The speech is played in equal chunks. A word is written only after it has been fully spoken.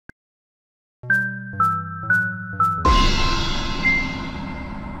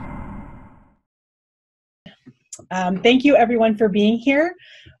Thank you everyone for being here.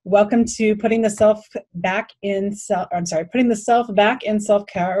 Welcome to putting the self back in self-care,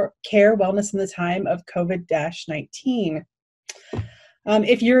 wellness in the time of COVID-19.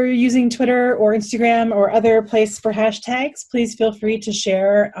 If you're using Twitter or Instagram or other place for hashtags, please feel free to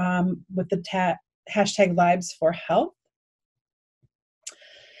share with the hashtag Lives for Health.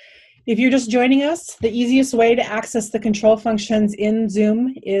 If you're just joining us, the easiest way to access the control functions in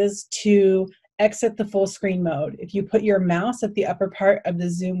Zoom is to exit the full screen mode. If you put your mouse at the upper part of the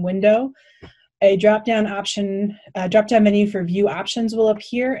Zoom window, a drop-down menu for view options will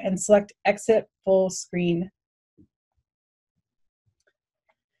appear, and select Exit Full Screen.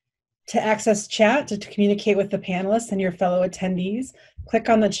 To access chat, to communicate with the panelists and your fellow attendees, click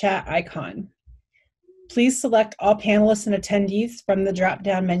on the chat icon. Please select all panelists and attendees from the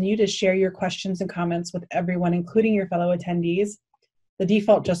drop-down menu to share your questions and comments with everyone, including your fellow attendees. The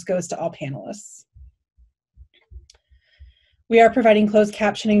default just goes to all panelists. We are providing closed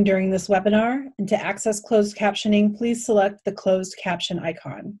captioning during this webinar, and to access closed captioning, please select the closed caption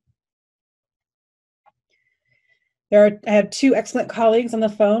icon. I have two excellent colleagues on the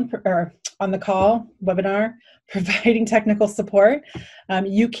phone, or on the call webinar, providing technical support.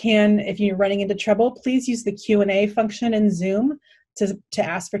 You can, if you're running into trouble, please use the Q&A function in Zoom to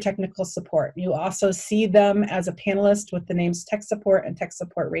ask for technical support. You'll also see them as a panelist with the names Tech Support and Tech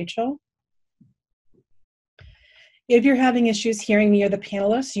Support Rachel. If you're having issues hearing me or the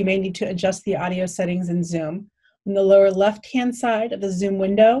panelists, you may need to adjust the audio settings in Zoom. In the lower left-hand side of the Zoom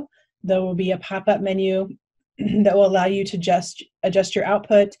window, there will be a pop-up menu that will allow you to adjust your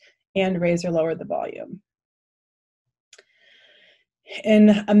output and raise or lower the volume.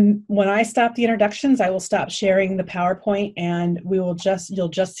 And when I stop the introductions, I will stop sharing the PowerPoint, and you'll just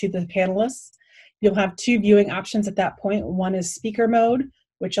see the panelists. You'll have two viewing options at that point. One is speaker mode,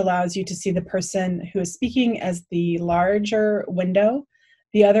 which allows you to see the person who is speaking as the larger window.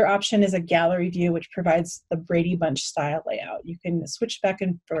 The other option is a gallery view, which provides the Brady Bunch style layout. You can switch back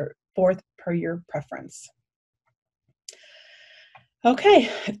and forth per your preference. Okay,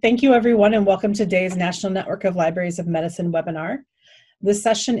 thank you everyone, and welcome to today's National Network of Libraries of Medicine webinar. This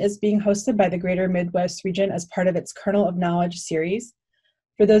session is being hosted by the Greater Midwest region as part of its Kernel of Knowledge series.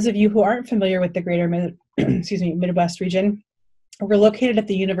 For those of you who aren't familiar with the Greater Midwest region, we're located at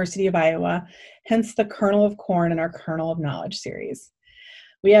the University of Iowa, hence the Kernel of Corn in our Kernel of Knowledge series.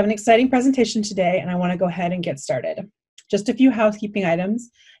 We have an exciting presentation today, and I want to go ahead and get started. Just a few housekeeping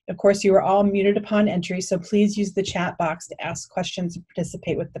items. Of course, you are all muted upon entry, so please use the chat box to ask questions and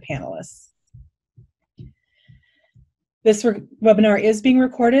participate with the panelists. This webinar is being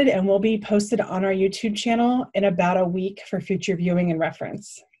recorded and will be posted on our YouTube channel in about a week for future viewing and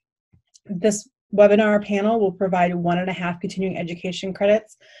reference. This webinar panel will provide 1.5 continuing education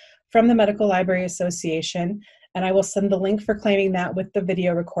credits from the Medical Library Association, and I will send the link for claiming that with the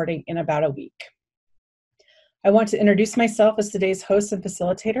video recording in about a week. I want to introduce myself as today's host and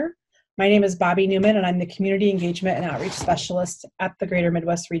facilitator. My name is Bobby Newman, and I'm the Community Engagement and Outreach Specialist at the Greater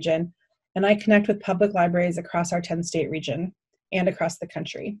Midwest region, and I connect with public libraries across our 10-state region and across the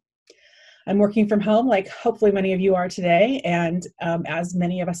country. I'm working from home, like hopefully many of you are today, and as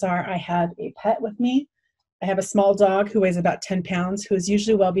many of us are, I have a pet with me. I have a small dog who weighs about 10 pounds, who is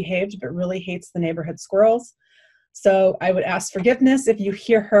usually well-behaved, but really hates the neighborhood squirrels. So I would ask forgiveness if you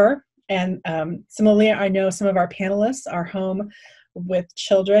hear her. And similarly, I know some of our panelists are home with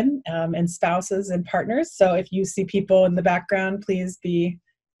children and spouses and partners. So if you see people in the background, please be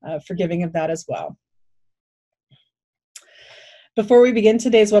forgiving of that as well. Before we begin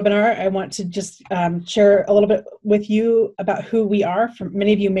today's webinar, I want to just share a little bit with you about who we are.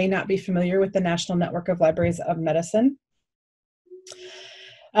 Many of you may not be familiar with the National Network of Libraries of Medicine.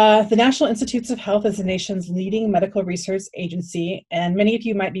 The National Institutes of Health is the nation's leading medical research agency, and many of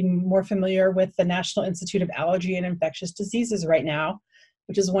you might be more familiar with the National Institute of Allergy and Infectious Diseases right now,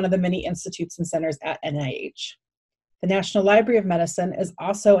 which is one of the many institutes and centers at NIH. The National Library of Medicine is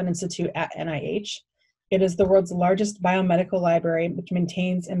also an institute at NIH. It is the world's largest biomedical library, which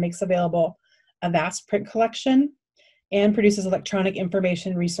maintains and makes available a vast print collection and produces electronic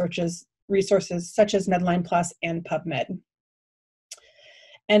information resources such as Medline Plus and PubMed.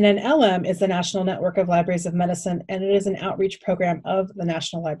 NNLM is the National Network of Libraries of Medicine, and it is an outreach program of the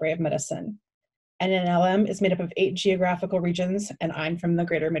National Library of Medicine. NNLM is made up of 8 geographical regions, and I'm from the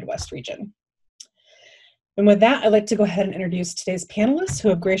Greater Midwest region. And with that, I'd like to go ahead and introduce today's panelists who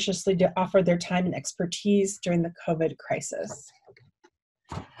have graciously offered their time and expertise during the COVID crisis.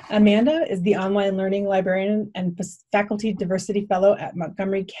 Amanda is the online learning librarian and faculty diversity fellow at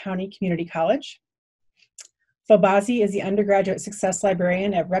Montgomery County Community College. Fobazi is the undergraduate success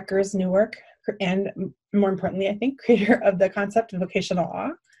librarian at Rutgers Newark and more importantly, I think, creator of the concept of vocational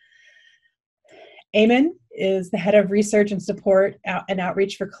awe. Eamon is the head of research and support and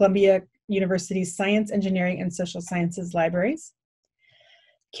outreach for Columbia University's Science, Engineering, and Social Sciences libraries.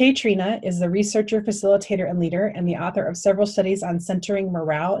 Kaetrena is the researcher, facilitator, and leader, and the author of several studies on centering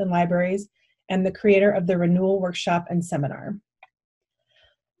morale in libraries, and the creator of the Renewal Workshop and Seminar.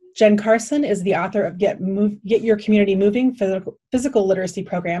 Jen Carson is the author of Get Your Community Moving, physical literacy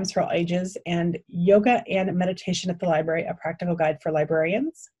programs for all ages, and Yoga and Meditation at the Library, a practical guide for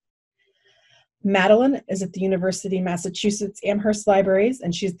librarians. Madeline is at the University of Massachusetts Amherst Libraries,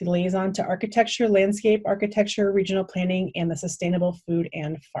 and she's the liaison to architecture, landscape architecture, regional planning, and the sustainable food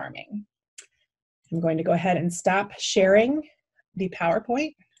and farming. I'm going to go ahead and stop sharing the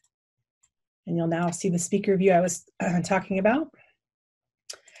PowerPoint, and you'll now see the speaker view I was talking about.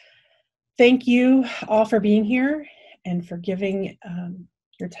 Thank you all for being here and for giving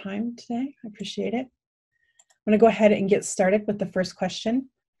your time today. I appreciate it. I'm going to go ahead and get started with the first question.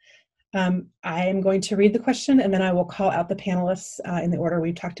 I am going to read the question, and then I will call out the panelists in the order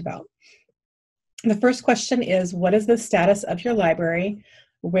we've talked about. The first question is, what is the status of your library?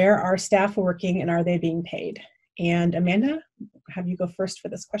 Where are staff working, and are they being paid? And Amanda, have you go first for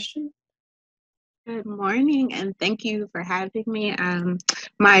this question. Good morning, and thank you for having me.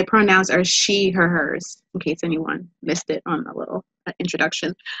 My pronouns are she, her, hers, in case anyone missed it on the little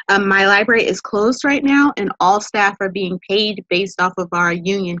introduction. My library is closed right now, and all staff are being paid based off of our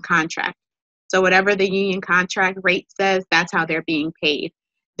union contract. So whatever the union contract rate says, that's how they're being paid.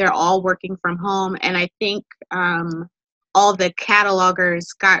 They're all working from home, and I think all the catalogers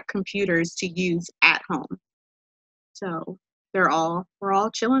got computers to use at home. So we're all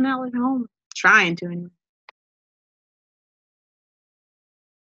chilling out at home. Trying to anyway.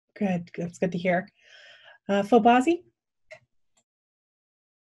 Good, that's good to hear. Fobazi?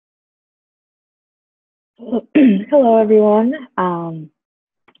 Hello, everyone,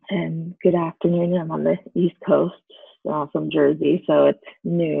 and good afternoon. I'm on the East Coast from Jersey, so it's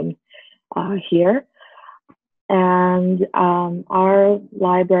noon here. And our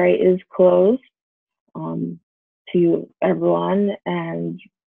library is closed to everyone, and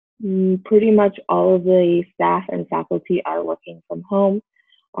pretty much all of the staff and faculty are working from home.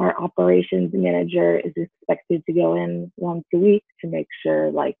 Our operations manager is expected to go in once a week to make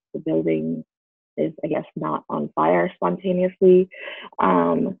sure like the building is, I guess, not on fire spontaneously.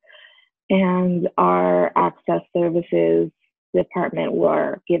 And our access services department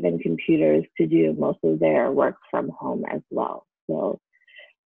were given computers to do most of their work from home as well. So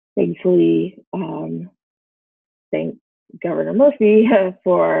thankfully, thank Governor Murphy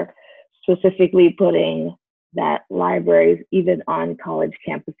for specifically putting that libraries, even on college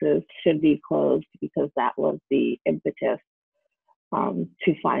campuses, should be closed, because that was the impetus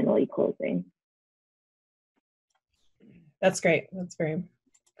to finally closing. That's great. That's very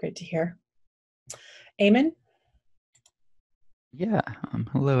great to hear. Eamon? Yeah,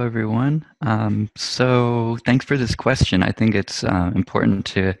 hello everyone. So thanks for this question. I think it's important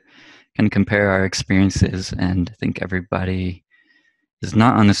to kind of compare our experiences, and I think everybody is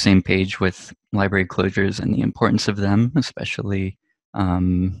not on the same page with library closures and the importance of them, especially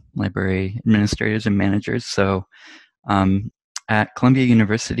library administrators and managers. So at Columbia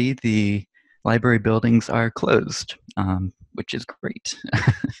University, the library buildings are closed, which is great.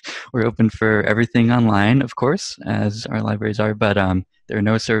 We're open for everything online, of course, as our libraries are, but there are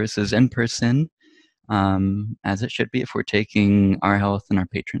no services in person, as it should be if we're taking our health and our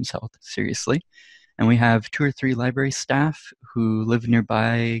patrons' health seriously. And we have 2 or 3 library staff who live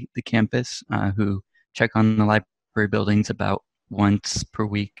nearby the campus, who check on the library buildings about once per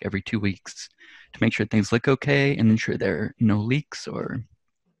week, every 2 weeks, to make sure things look okay and ensure there are no leaks or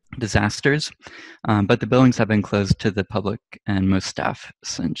disasters. But the buildings have been closed to the public and most staff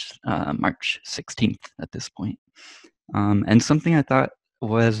since March 16th at this point. And something I thought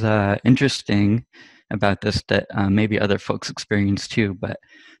was interesting about this that maybe other folks experienced too, but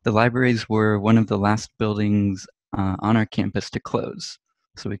the libraries were one of the last buildings on our campus to close.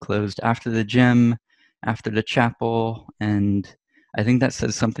 So we closed after the gym, after the chapel, and I think that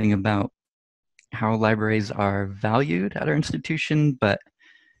says something about how libraries are valued at our institution, but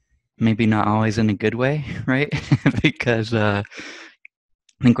maybe not always in a good way, right? Because I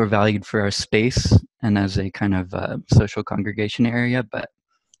think we're valued for our space and as a kind of social congregation area, but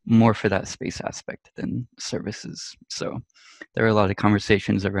more for that space aspect than services. So there are a lot of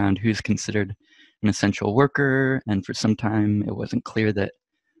conversations around who's considered an essential worker, and for some time it wasn't clear that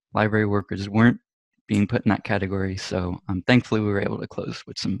library workers weren't being put in that category. So thankfully we were able to close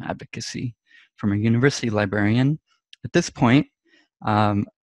with some advocacy from a university librarian. At this point,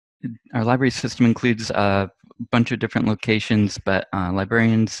 our library system includes a bunch of different locations, but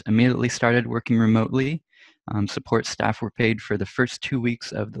librarians immediately started working remotely. Support staff were paid for the first 2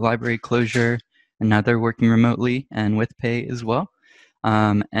 weeks of the library closure, and now they're working remotely and with pay as well.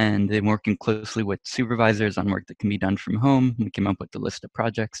 And they're working closely with supervisors on work that can be done from home. We came up with a list of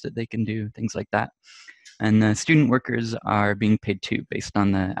projects that they can do, things like that. And the student workers are being paid too, based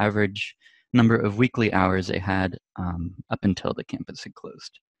on the average number of weekly hours they had up until the campus had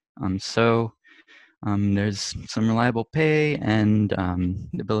closed. There's some reliable pay and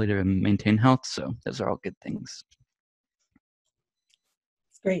the ability to maintain health, so those are all good things.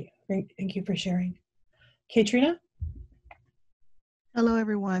 That's great. Great. Thank you for sharing. Kaetrena? Hello,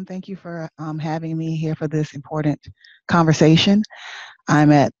 everyone. Thank you for having me here for this important conversation.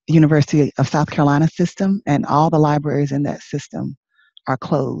 I'm at the University of South Carolina system, and all the libraries in that system are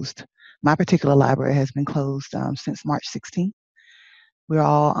closed. My particular library has been closed since March 16th. We're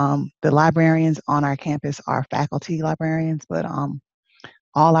all, the librarians on our campus are faculty librarians, but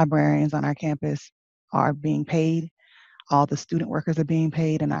all librarians on our campus are being paid. All the student workers are being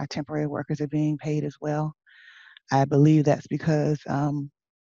paid, and our temporary workers are being paid as well. I believe that's because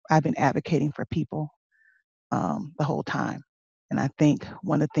I've been advocating for people the whole time. And I think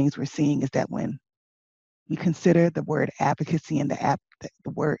one of the things we're seeing is that when we consider the word advocacy and the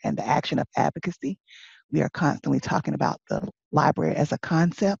word and the action of advocacy, we are constantly talking about the library as a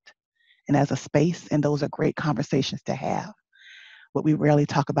concept and as a space, and those are great conversations to have. But we rarely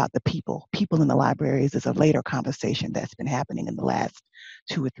talk about the people. People in the libraries is a later conversation that's been happening in the last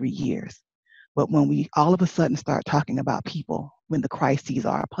 2 or 3 years. But when we all of a sudden start talking about people when the crises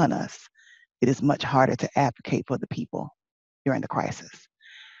are upon us, it is much harder to advocate for the people during the crisis.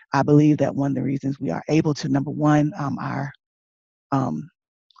 I believe that one of the reasons we are able to, number one, our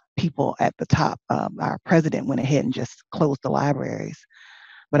people at the top, our president went ahead and just closed the libraries.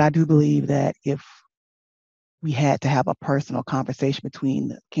 But I do believe that if we had to have a personal conversation between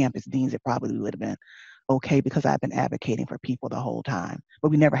the campus deans, it probably would have been okay, because I've been advocating for people the whole time. But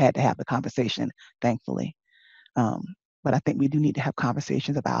we never had to have the conversation, thankfully. But I think we do need to have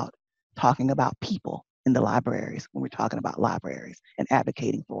conversations about talking about people in the libraries when we're talking about libraries and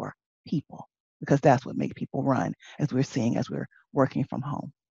advocating for people, because that's what makes people run, as we're seeing as we're working from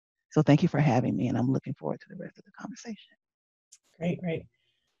home. So thank you for having me, and I'm looking forward to the rest of the conversation. Great, great.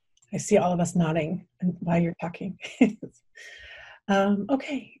 I see all of us nodding while you're talking.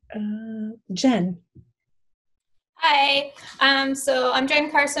 Okay, Jen. Hi, so I'm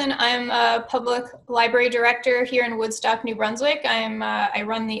Jen Carson. I'm a public library director here in Woodstock, New Brunswick. I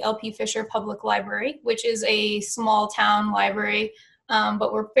run the LP Fisher Public Library, which is a small town library,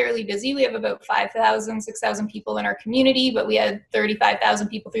 but we're fairly busy. We have about 5,000, 6,000 people in our community, but we had 35,000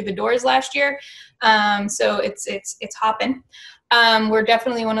 people through the doors last year. So it's hopping. We're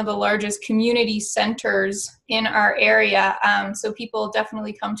definitely one of the largest community centers in our area. So people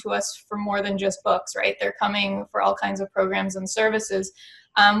definitely come to us for more than just books, right? They're coming for all kinds of programs and services.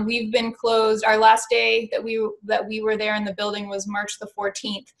 We've been closed. Our last day that we were there in the building was March the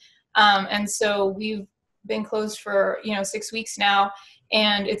 14th. And so we've been closed for 6 weeks now,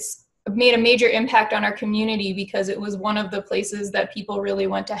 and it's made a major impact on our community because it was one of the places that people really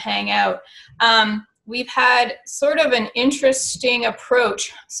went to hang out. We've had sort of an interesting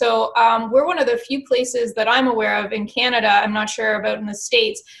approach. So we're one of the few places that I'm aware of in Canada, I'm not sure about in the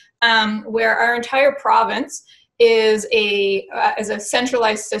States, where our entire province is a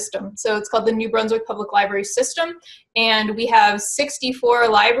centralized system. So it's called the New Brunswick Public Library System. And we have 64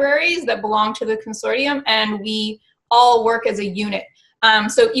 libraries that belong to the consortium, and we all work as a unit.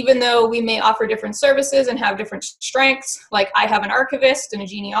 So even though we may offer different services and have different strengths, like I have an archivist and a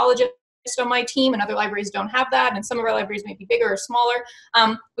genealogist on my team, and other libraries don't have that, and some of our libraries may be bigger or smaller,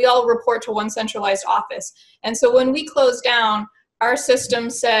 we all report to one centralized office. And so when we closed down, our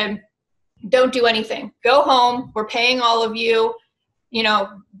system said, don't do anything. Go home. We're paying all of you.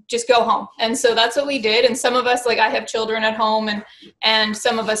 Just go home. And so that's what we did. And some of us, like I have children at home, and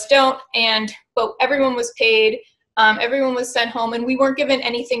some of us don't. But everyone was paid. Everyone was sent home, and we weren't given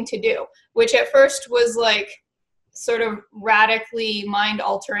anything to do, which at first was like sort of radically mind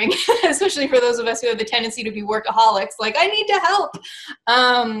altering, especially for those of us who have the tendency to be workaholics. Like, I need to help.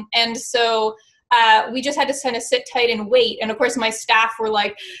 And so we just had to kind of sit tight and wait. And of course, my staff were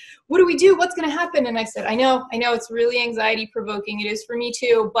like, what do we do? What's going to happen? And I said, I know it's really anxiety provoking. It is for me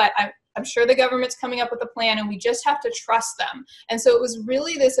too, but I'm sure the government's coming up with a plan, and we just have to trust them. And so it was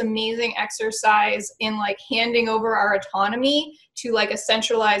really this amazing exercise in like handing over our autonomy to like a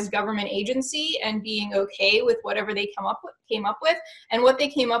centralized government agency and being okay with whatever they came up with. And what they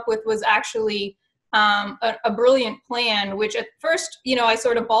came up with was actually a brilliant plan, which at first, I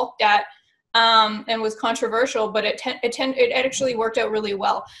sort of balked at and was controversial, but it actually worked out really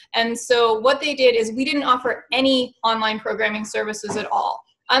well. And so what they did is we didn't offer any online programming services at all.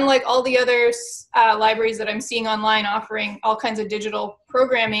 Unlike all the other libraries that I'm seeing online offering all kinds of digital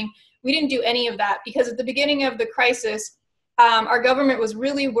programming, we didn't do any of that because at the beginning of the crisis, our government was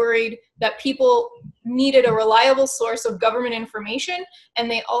really worried that people needed a reliable source of government information, and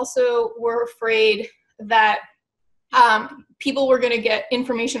they also were afraid that people were going to get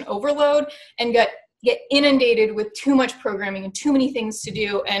information overload and get inundated with too much programming and too many things to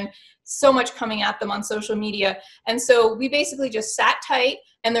do and so much coming at them on social media. And so we basically just sat tight,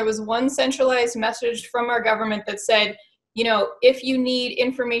 and there was one centralized message from our government that said, if you need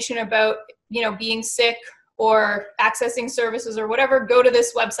information about, being sick or accessing services or whatever, go to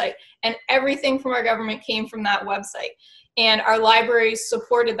this website. And everything from our government came from that website. And our libraries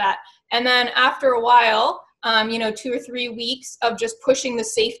supported that. And then after a while, 2 or 3 weeks of just pushing the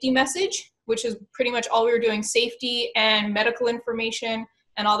safety message, which is pretty much all we were doing, safety and medical information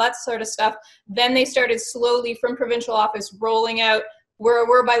and all that sort of stuff. Then they started slowly from provincial office rolling out,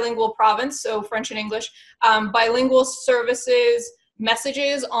 we're a bilingual province, so French and English, bilingual services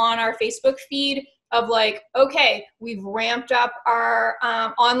messages on our Facebook feed of like, okay, we've ramped up our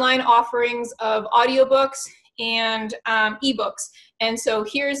online offerings of audiobooks and ebooks. And so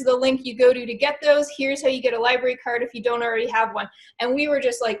here's the link you go to get those. Here's how you get a library card if you don't already have one. And we were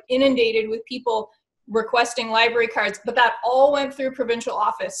just like inundated with people requesting library cards, but that all went through provincial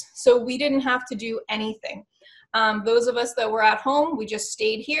office. So we didn't have to do anything. Those of us that were at home, we just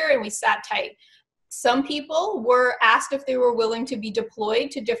stayed here and we sat tight. Some people were asked if they were willing to be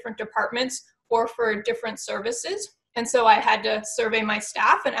deployed to different departments or for different services. And so I had to survey my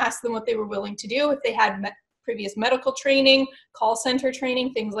staff and ask them what they were willing to do, if they had previous medical training, call center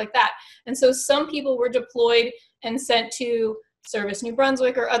training, things like that. And so some people were deployed and sent to Service New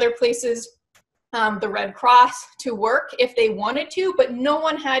Brunswick or other places, the Red Cross, to work if they wanted to, but no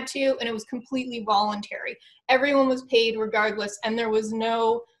one had to, and it was completely voluntary. Everyone was paid regardless, and there was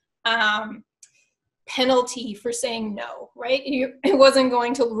no penalty for saying no, right? It wasn't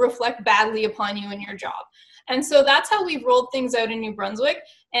going to reflect badly upon you in your job. And so that's how we've rolled things out in New Brunswick.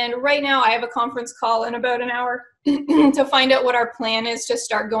 And right now I have a conference call in about an hour to find out what our plan is to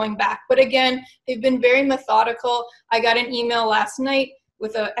start going back. But again, they've been very methodical. I got an email last night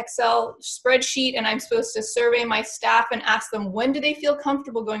with an Excel spreadsheet, and I'm supposed to survey my staff and ask them, when do they feel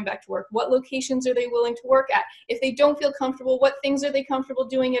comfortable going back to work? What locations are they willing to work at? If they don't feel comfortable, what things are they comfortable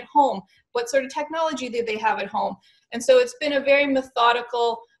doing at home? What sort of technology do they have at home? And so it's been a very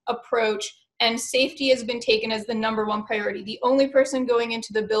methodical approach, and safety has been taken as the #1 priority. The only person going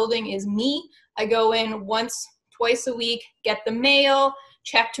into the building is me. I go in once, twice a week, get the mail,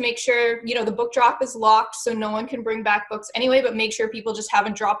 check to make sure, the book drop is locked so no one can bring back books anyway, but make sure people just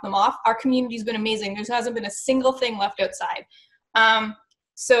haven't dropped them off. Our community's been amazing. There hasn't been a single thing left outside.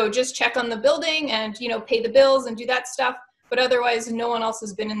 So just check on the building and, pay the bills and do that stuff. But otherwise, no one else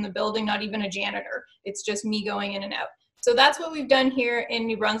has been in the building, not even a janitor. It's just me going in and out. So that's what we've done here in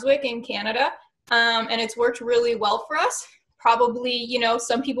New Brunswick in Canada. And it's worked really well for us. Probably,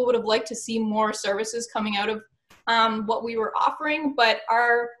 some people would have liked to see more services coming out of what we were offering, but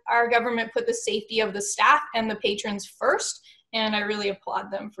our government put the safety of the staff and the patrons first, and I really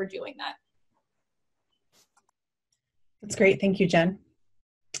applaud them for doing that. That's great. Thank you, Jen.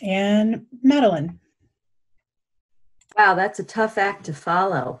 And Madeline. Wow, that's a tough act to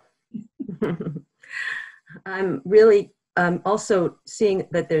follow. I'm really also seeing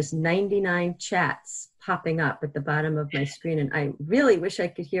that there's 99 chats popping up at the bottom of my screen, and I really wish I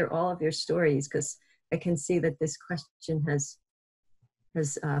could hear all of your stories, because I can see that this question has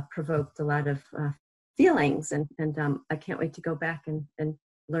provoked a lot of feelings, and I can't wait to go back and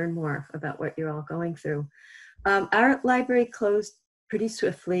learn more about what you're all going through. Our library closed pretty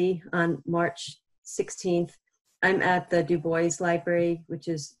swiftly on March 16th. I'm at the Du Bois Library, which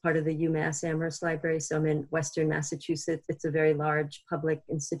is part of the UMass Amherst Library, so I'm in Western Massachusetts. It's a very large public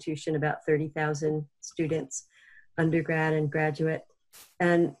institution, about 30,000 students, undergrad and graduate.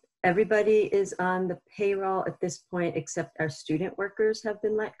 And everybody is on the payroll at this point, except our student workers have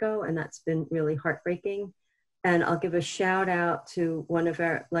been let go, and that's been really heartbreaking. And I'll give a shout out to one of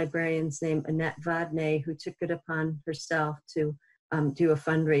our librarians named Annette Vodney, who took it upon herself to do a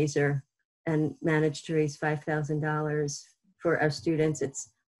fundraiser and managed to raise $5,000 for our students.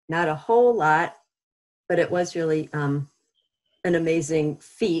 It's not a whole lot, but it was really an amazing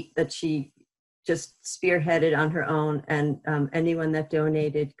feat that she just spearheaded on her own, and anyone that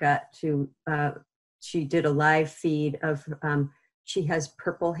donated got to, she did a live feed of she has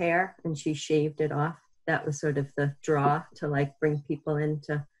purple hair and she shaved it off. That was sort of the draw to like bring people in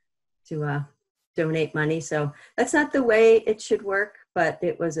to donate money. So that's not the way it should work, but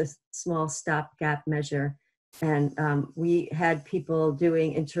it was a small stopgap measure. And we had people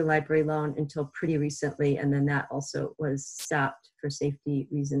doing interlibrary loan until pretty recently, and then that also was stopped for safety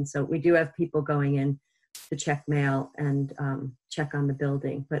reasons. So we do have people going in to check mail and check on the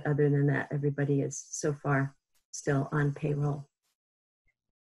building, but other than that, everybody is so far still on payroll.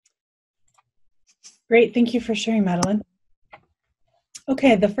 Great, thank you for sharing, Madeline.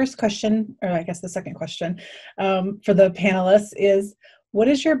 Okay, the first question, or I guess the second question for the panelists is, what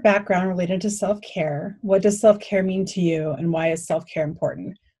is your background related to self-care? What does self-care mean to you, and why is self-care important?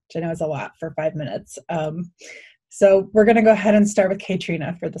 Which I know is a lot for 5 minutes. So we're gonna go ahead and start with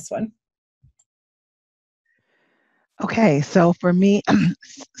Kaetrena for this one. Okay, so for me,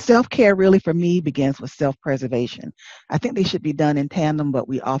 self-care really for me begins with self-preservation. I think they should be done in tandem, but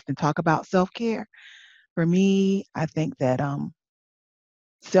we often talk about self-care. For me, I think that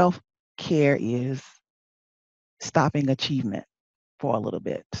self-care is stopping achievement for a little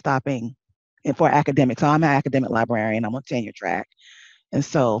bit, stopping, and for academics. So I'm an academic librarian, I'm on tenure track. And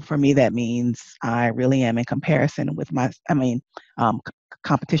so for me, that means I really am in comparison with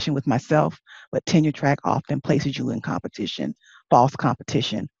competition with myself, but tenure track often places you in competition, false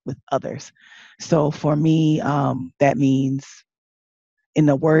competition with others. So for me, that means, in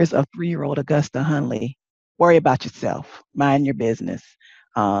the words of 3-year-old Augusta Hunley, worry about yourself, mind your business,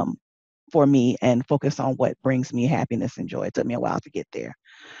 for me, and focus on what brings me happiness and joy. It took me a while to get there.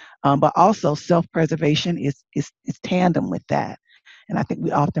 But also self-preservation is tandem with that. And I think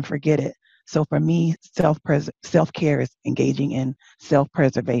we often forget it. So for me, self-care is engaging in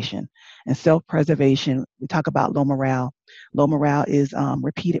self-preservation. And self-preservation, we talk about low morale. Low morale is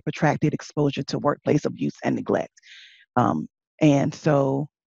repeated, protracted exposure to workplace abuse and neglect. And so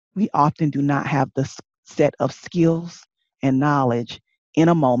we often do not have the set of skills and knowledge in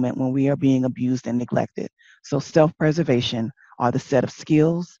a moment when we are being abused and neglected. So self-preservation are the set of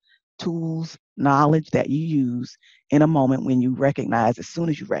skills, tools, knowledge that you use in a moment when you recognize, as soon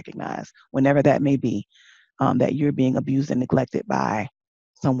as you recognize, whenever that may be, that you're being abused and neglected by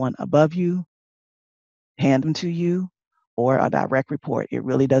someone above you, hand them to you, or a direct report. It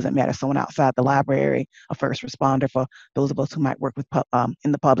really doesn't matter. Someone outside the library, a first responder, for those of us who might work with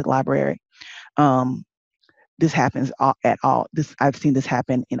in the public library. This happens I've seen this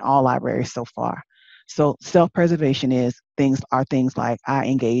happen in all libraries so far. So self-preservation are things like, I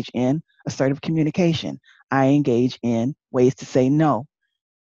engage in assertive communication. I engage in ways to say no.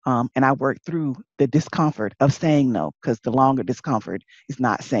 And I work through the discomfort of saying no, because the longer discomfort is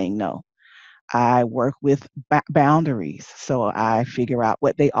not saying no. I work with boundaries. So I figure out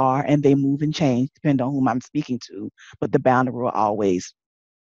what they are, and they move and change depending on whom I'm speaking to, but the boundary will always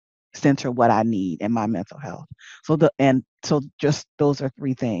center what I need in my mental health. So just those are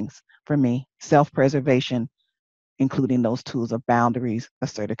 3 things for me: self-preservation, including those tools of boundaries,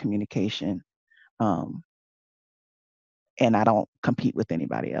 assertive communication, and I don't compete with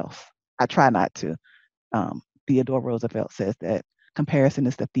anybody else. I try not to. Theodore Roosevelt says that comparison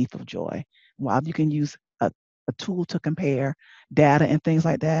is the thief of joy. While you can use a tool to compare data and things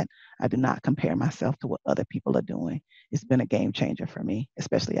like that, I do not compare myself to what other people are doing. It's been a game changer for me,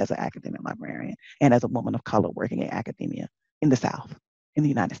 especially as an academic librarian and as a woman of color working in academia in the South, in the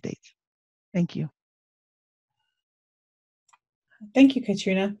United States. Thank you. Thank you,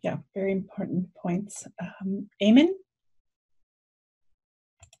 Kaetrena. Yeah, very important points. Eamon?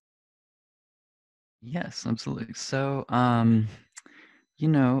 Yes, absolutely. So,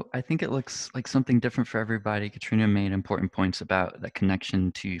 I think it looks like something different for everybody. Kaetrena made important points about that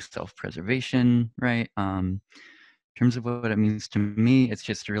connection to self-preservation, right? In terms of what it means to me, it's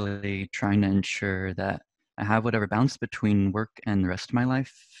just really trying to ensure that I have whatever balance between work and the rest of my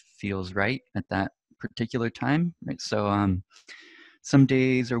life feels right at that particular time, right? So, some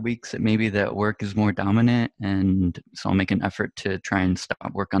days or weeks it may be that work is more dominant, and so I'll make an effort to try and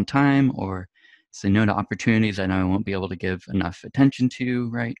stop work on time, or say no to opportunities I know I won't be able to give enough attention to,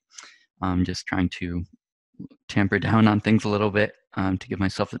 right? Just trying to tamper down on things a little bit to give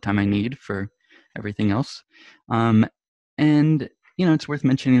myself the time I need for everything else. And, it's worth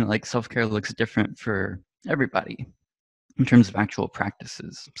mentioning that like self-care looks different for everybody in terms of actual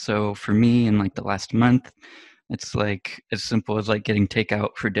practices. So for me, in like the last month, it's like as simple as like getting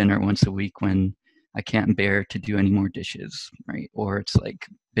takeout for dinner once a week when I can't bear to do any more dishes, right? Or it's like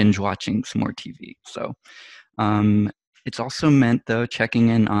binge watching some more TV. So it's also meant though checking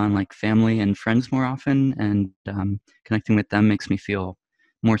in on like family and friends more often, and connecting with them makes me feel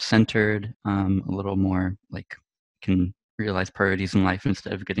more centered, a little more like can realize priorities in life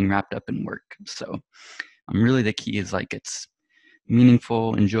instead of getting wrapped up in work. So really the key is like it's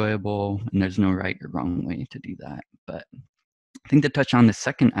meaningful, enjoyable, and there's no right or wrong way to do that. But I think to touch on the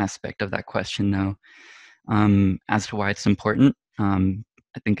second aspect of that question though, as to why it's important,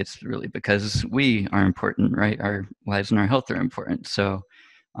 I think it's really because we are important, right? Our lives and our health are important. So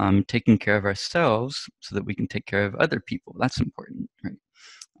taking care of ourselves so that we can take care of other people, that's important, right?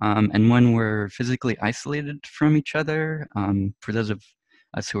 And when we're physically isolated from each other, for those of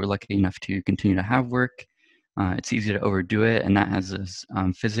us who are lucky enough to continue to have work, it's easy to overdo it, and that has this,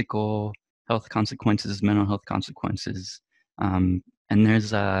 physical health consequences, mental health consequences. And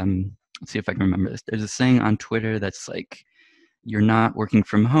there's, let's see if I can remember this. There's a saying on Twitter that's like, you're not working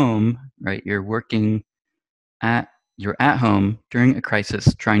from home, right? You're at home during a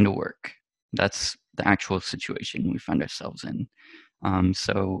crisis trying to work. That's the actual situation we find ourselves in.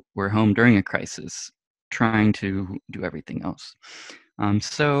 So we're home during a crisis trying to do everything else.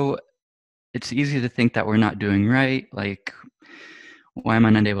 So it's easy to think that we're not doing right. Like, why am I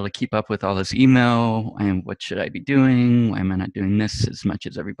not able to keep up with all this email? And what should I be doing? Why am I not doing this as much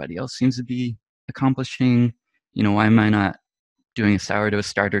as everybody else seems to be accomplishing? You know, why am I not doing a sourdough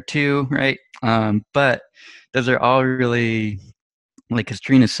starter too, right? But those are all really, like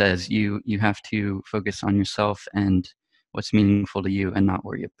Kaetrena says, you have to focus on yourself and what's meaningful to you and not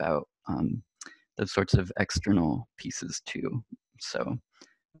worry about those sorts of external pieces too. So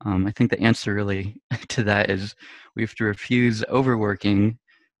I think the answer really to that is we have to refuse overworking,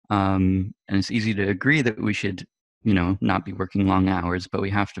 and it's easy to agree that we should, you know, not be working long hours, but we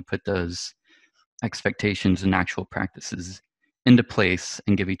have to put those expectations and actual practices into place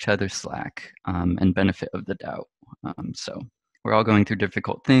and give each other slack and benefit of the doubt. So we're all going through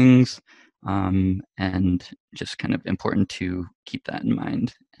difficult things, and just kind of important to keep that in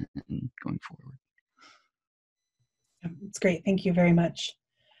mind and going forward. That's great. Thank you very much.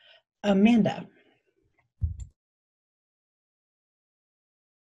 Amanda.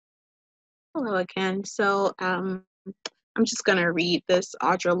 Hello again. So I'm just going to read this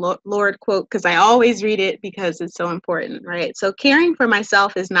Audre Lorde quote because I always read it because it's so important, right? So caring for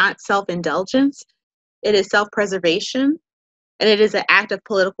myself is not self-indulgence. It is self-preservation, and it is an act of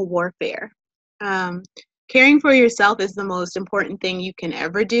political warfare. Caring for yourself is the most important thing you can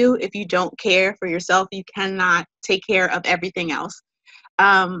ever do. If you don't care for yourself, you cannot take care of everything else.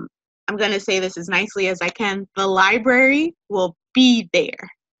 I'm going to say this as nicely as I can. The library will be there.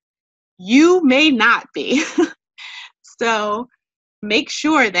 You may not be. So make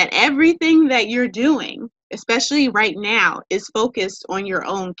sure that everything that you're doing, especially right now, is focused on your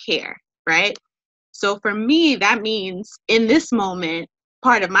own care, right? So for me, that means in this moment,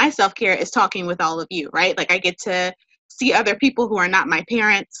 part of my self-care is talking with all of you, right? Like I get to see other people who are not my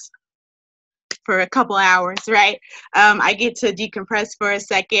parents for a couple hours, right? I get to decompress for a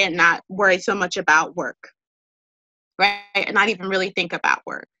second, not worry so much about work, right? And not even really think about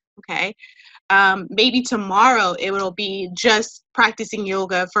work, okay? Maybe tomorrow it will be just practicing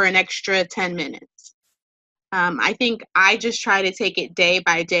yoga for an extra 10 minutes. I think I just try to take it day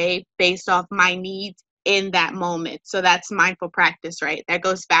by day based off my needs in that moment. So that's mindful practice, right? That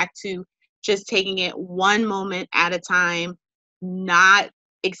goes back to just taking it one moment at a time, not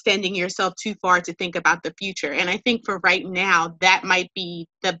extending yourself too far to think about the future. And I think for right now, that might be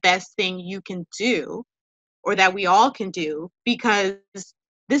the best thing you can do, or that we all can do, because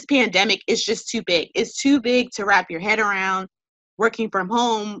this pandemic is just too big. It's too big to wrap your head around. Working from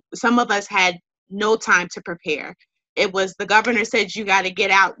home, some of us had no time to prepare. It was the governor said, you got to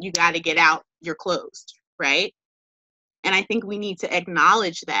get out, you're closed, right? And I think we need to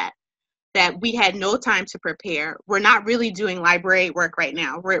acknowledge that we had no time to prepare. We're not really doing library work right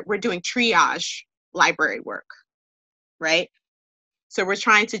now. We're doing triage library work, right? So we're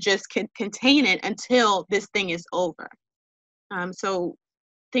trying to just contain it until this thing is over. So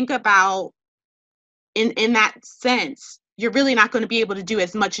think about, in that sense, you're really not going to be able to do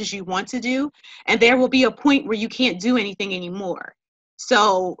as much as you want to do. And there will be a point where you can't do anything anymore.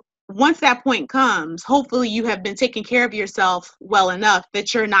 So once that point comes, hopefully you have been taking care of yourself well enough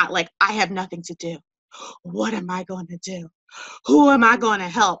that you're not like, I have nothing to do. What am I going to do? Who am I going to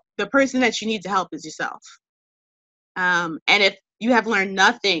help? The person that you need to help is yourself. And if you have learned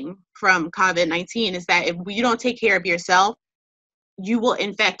nothing from COVID-19, is that if you don't take care of yourself, you will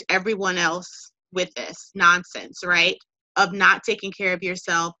infect everyone else with this nonsense, right? Of not taking care of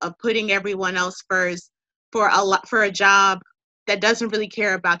yourself, of putting everyone else first for a job that doesn't really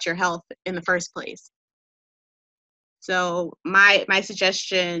care about your health in the first place. So my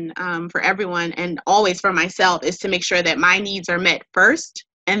suggestion for everyone, and always for myself, is to make sure that my needs are met first,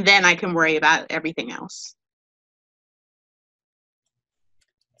 and then I can worry about everything else.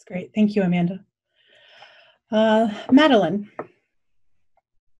 Great. Thank you, Amanda. Madeline.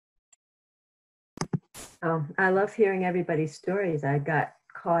 Oh, I love hearing everybody's stories. I got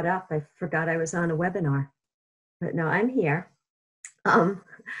caught up. I forgot I was on a webinar, but no, I'm here. I'm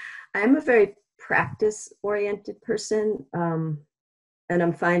a very practice-oriented person, and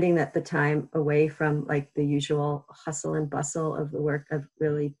I'm finding that the time away from like the usual hustle and bustle of the work, I've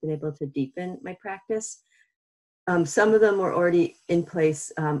really been able to deepen my practice. Some of them were already in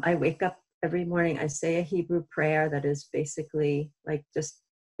place. I wake up every morning, I say a Hebrew prayer that is basically like just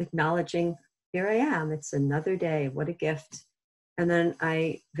acknowledging, here I am, it's another day, what a gift. And then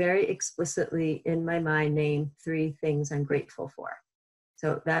I very explicitly in my mind name 3 things I'm grateful for.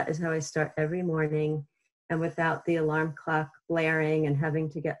 So that is how I start every morning. And without the alarm clock blaring and having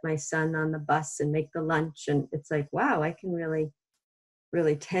to get my son on the bus and make the lunch. And it's like, wow, I can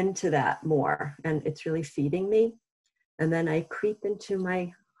really tend to that more. And it's really feeding me. And then I creep into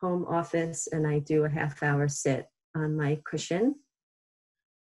my home office and I do a half-hour sit on my cushion.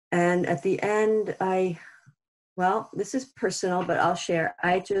 And at the end, well, this is personal, but I'll share.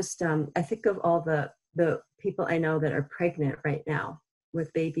 I just, I think of all the people I know that are pregnant right now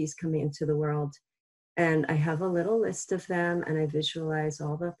with babies coming into the world. And I have a little list of them and I visualize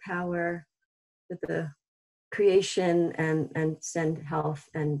all the power that the creation and send health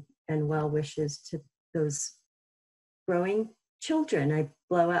and well wishes to those growing children. I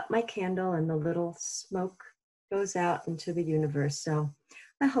blow out my candle and the little smoke goes out into the universe. So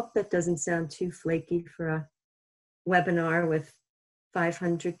I hope that doesn't sound too flaky for a webinar with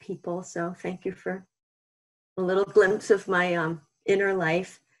 500 people. So thank you for a little glimpse of my inner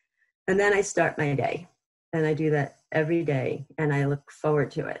life. And then I start my day. And I do that every day. And I look forward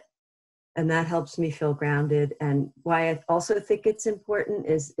to it. And that helps me feel grounded. And why I also think it's important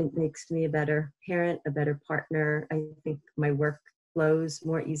is it makes me a better parent, a better partner. I think my work flows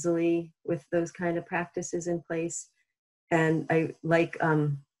more easily with those kind of practices in place. And I like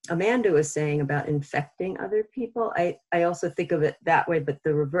Amanda was saying about infecting other people. I also think of it that way, but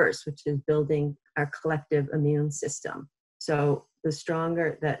the reverse, which is building our collective immune system. So the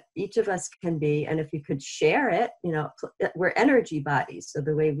stronger that each of us can be, and if you could share it, you know, we're energy bodies. So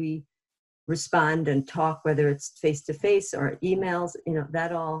the way we respond and talk, whether it's face-to-face or emails, you know,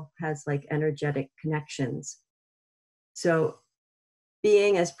 that all has like energetic connections. So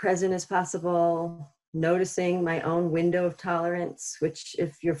being as present as possible, noticing my own window of tolerance, which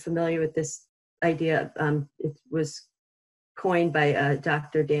if you're familiar with this idea, it was coined by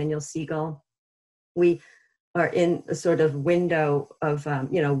Dr. Daniel Siegel. We are in a sort of window of,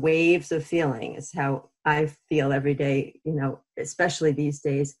 you know, waves of feeling is how I feel every day, you know, especially these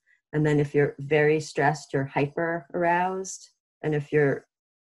days. And then if you're very stressed, you're hyper aroused. And if you're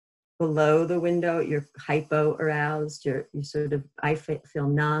below the window, you're hypo aroused. You sort of, I feel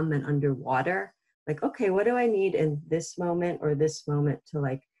numb and underwater. Like, okay, what do I need in this moment or this moment to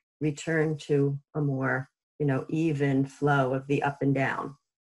like return to a more, you know, even flow of the up and down.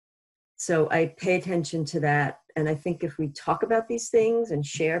 So I pay attention to that. And I think if we talk about these things and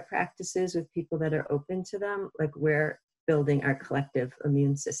share practices with people that are open to them, like we're building our collective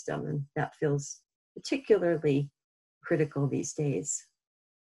immune system. And that feels particularly critical these days.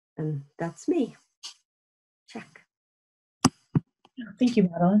 And that's me. Check. Thank you,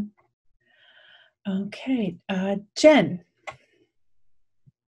 Madeline. Okay, Jen.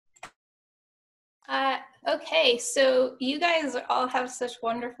 Okay, so you guys all have such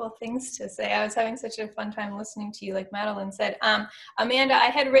wonderful things to say. I was having such a fun time listening to you, like Madeline said. Amanda, I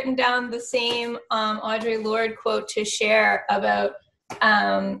had written down the same Audre Lorde quote to share about,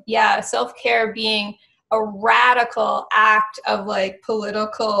 self-care being a radical act of like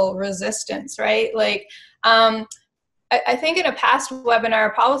political resistance, right? Like, I think in a past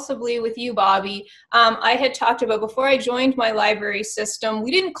webinar, possibly with you, Bobby, I had talked about before I joined my library system, we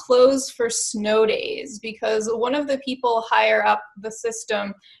didn't close for snow days because one of the people higher up the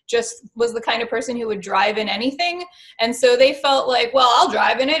system just was the kind of person who would drive in anything. And so they felt like, well, I'll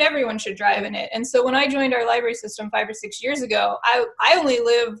drive in it, everyone should drive in it. And so when I joined our library system 5 or 6 years ago, I only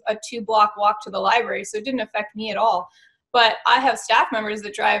live a 2-block walk to the library, so it didn't affect me at all. But I have staff members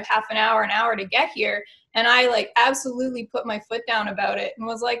that drive half an hour to get here. And I like absolutely put my foot down about it and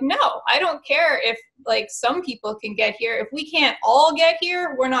was like, no, I don't care if like some people can get here. If we can't all get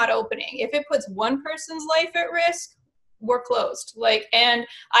here, we're not opening. If it puts one person's life at risk, we're closed. Like, and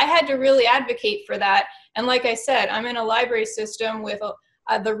I had to really advocate for that. And like I said, I'm in a library system with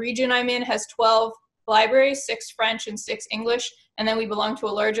the region I'm in has 12 libraries, 6 French and 6 English. And then we belong to a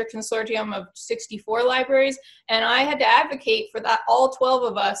larger consortium of 64 libraries. And I had to advocate for that, all 12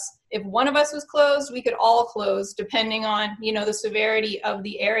 of us if one of us was closed, we could all close depending on, you know, the severity of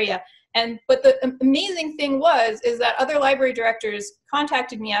the area. But the amazing thing is that other library directors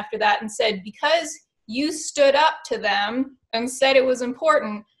contacted me after that and said, because you stood up to them and said it was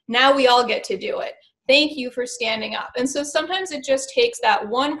important, now we all get to do it. Thank you for standing up. And so sometimes it just takes that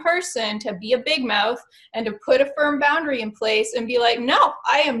one person to be a big mouth and to put a firm boundary in place and be like, no,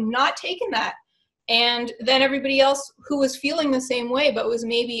 I am not taking that. And then everybody else who was feeling the same way but was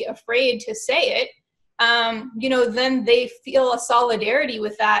maybe afraid to say it, you know, then they feel a solidarity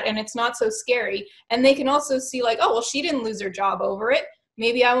with that and it's not so scary. And they can also see like, oh, well, she didn't lose her job over it.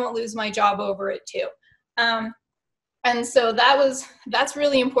 Maybe I won't lose my job over it too. And so that's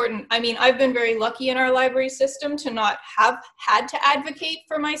really important. I mean, I've been very lucky in our library system to not have had to advocate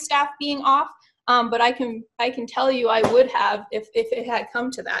for my staff being off. But I can tell you I would have if it had come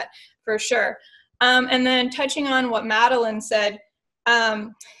to that, for sure. And then touching on what Madeline said,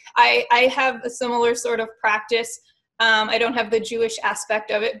 I have a similar sort of practice. I don't have the Jewish aspect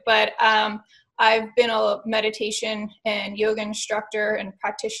of it, but I've been a meditation and yoga instructor and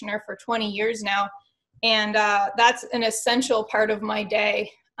practitioner for 20 years now. And that's an essential part of my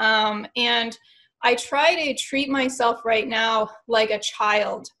day. And I try to treat myself right now like a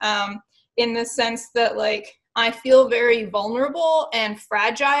child, in the sense that like I feel very vulnerable and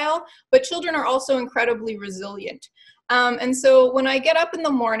fragile, but children are also incredibly resilient. And so when I get up in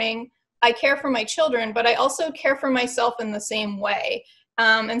the morning, I care for my children, but I also care for myself in the same way.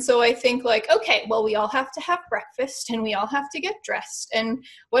 And so I think like, okay, well, we all have to have breakfast and we all have to get dressed. And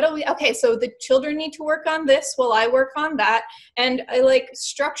okay, so the children need to work on this while I work on that. And I like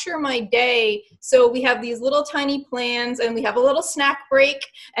structure my day. So we have these little tiny plans and we have a little snack break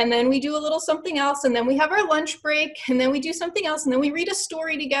and then we do a little something else. And then we have our lunch break and then we do something else. And then we read a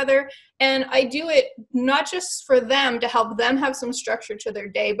story together. And I do it not just for them to help them have some structure to their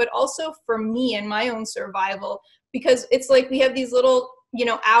day, but also for me and my own survival, because it's like we have these little, you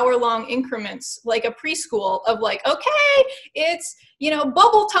know, hour-long increments, like a preschool of like, okay, it's, you know,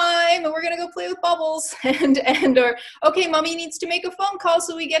 bubble time and we're going to go play with bubbles or, okay, mommy needs to make a phone call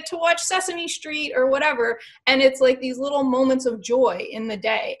so we get to watch Sesame Street or whatever. And it's like these little moments of joy in the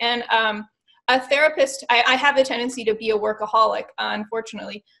day. And a therapist, I have a tendency to be a workaholic,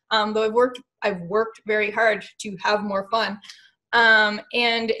 unfortunately, though I've worked very hard to have more fun. And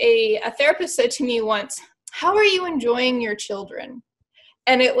a therapist said to me once, how are you enjoying your children?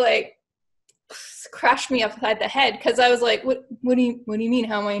 And it like crashed me upside the head because I was like, what do you mean?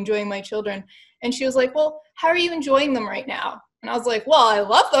 How am I enjoying my children? And she was like, well, how are you enjoying them right now? And I was like, well, I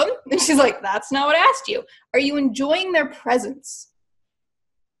love them. And she's like, that's not what I asked you. Are you enjoying their presence?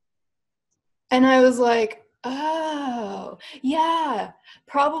 And I was like, oh, yeah,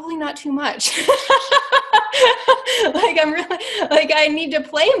 probably not too much. Like I'm really like I need to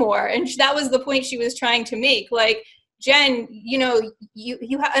play more. And that was the point she was trying to make. Like, Jen, you know,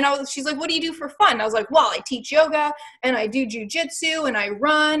 she's like, what do you do for fun? I was like, well, I teach yoga and I do jujitsu and I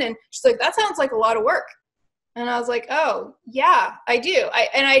run. And she's like, that sounds like a lot of work. And I was like, oh yeah, I do.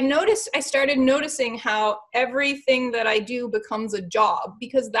 I started noticing how everything that I do becomes a job,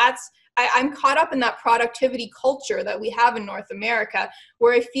 because I'm caught up in that productivity culture that we have in North America,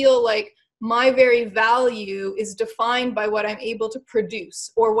 where I feel like my very value is defined by what I'm able to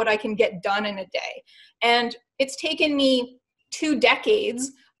produce or what I can get done in a day. And it's taken me 2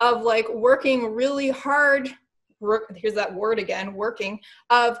 decades of like working really hard, here's that word again, working,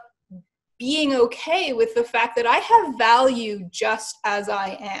 of being okay with the fact that I have value just as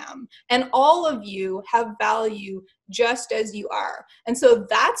I am. And all of you have value just as you are. And so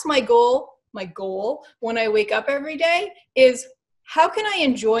that's my goal when I wake up every day is, how can I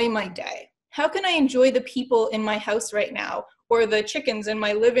enjoy my day? How can I enjoy the people in my house right now, or the chickens in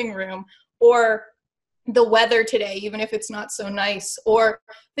my living room, or the weather today, even if it's not so nice, or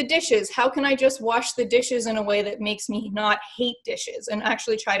the dishes? How can I just wash the dishes in a way that makes me not hate dishes and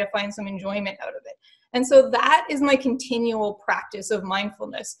actually try to find some enjoyment out of it? And so that is my continual practice of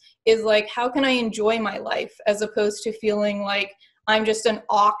mindfulness, is like, how can I enjoy my life as opposed to feeling like I'm just an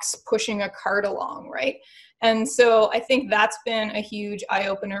ox pushing a cart along, right? And so I think that's been a huge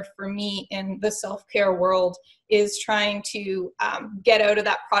eye-opener for me in the self-care world, is trying to get out of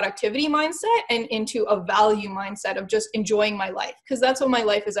that productivity mindset and into a value mindset of just enjoying my life. Because that's what my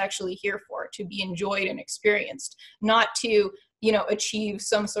life is actually here for, to be enjoyed and experienced, not to, you know, achieve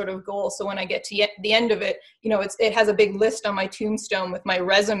some sort of goal. So when I get to the end of it, you know, it has a big list on my tombstone with my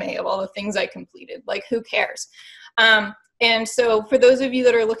resume of all the things I completed. Like, who cares? And so for those of you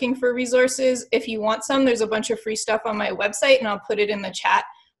that are looking for resources, if you want some, there's a bunch of free stuff on my website, and I'll put it in the chat.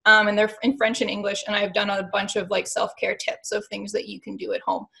 and they're in French and English, and I've done a bunch of like self-care tips of things that you can do at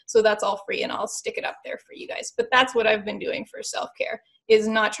home. So that's all free, and I'll stick it up there for you guys. But that's what I've been doing for self-care, is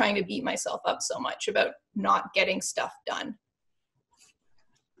not trying to beat myself up so much about not getting stuff done.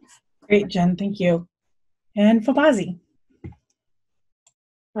 Great, Jen, thank you. And Fabazi.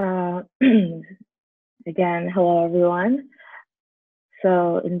 Again, hello everyone.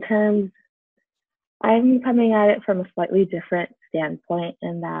 So I'm coming at it from a slightly different standpoint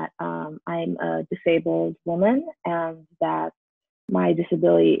in that I'm a disabled woman, and that my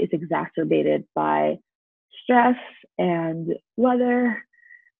disability is exacerbated by stress and weather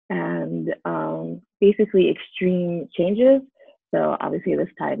and basically extreme changes. So obviously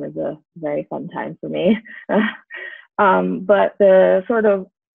this time is a very fun time for me. But the sort of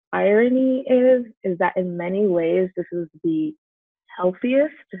irony is that in many ways, this is the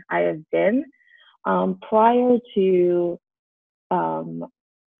healthiest I have been. Prior to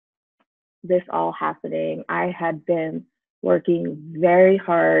this all happening, I had been working very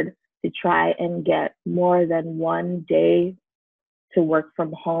hard to try and get more than one day to work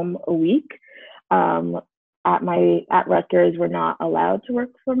from home a week. At Rutgers, we're not allowed to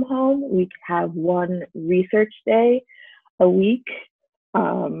work from home. We have one research day a week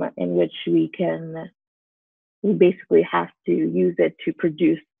in which we basically have to use it to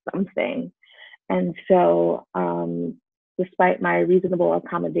produce something. And so despite my reasonable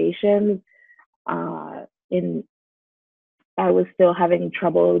accommodations, I was still having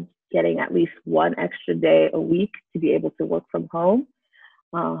trouble getting at least one extra day a week to be able to work from home,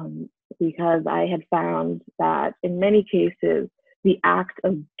 because I had found that in many cases, the act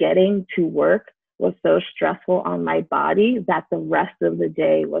of getting to work was so stressful on my body that the rest of the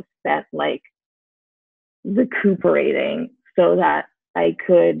day was spent like recuperating so that I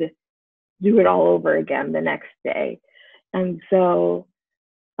could do it all over again the next day. And so,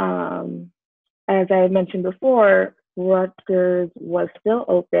 as I mentioned before, Rutgers was still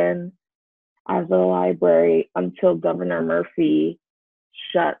open as a library until Governor Murphy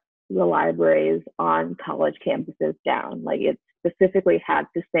shut the libraries on college campuses down. Like, it specifically had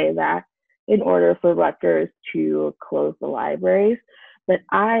to say that in order for Rutgers to close the libraries. But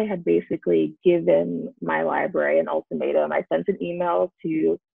I had basically given my library an ultimatum. I sent an email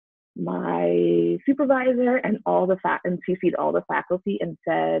to my supervisor and and CC'd all the faculty and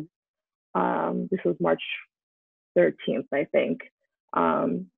said, this was March 13th, I think. I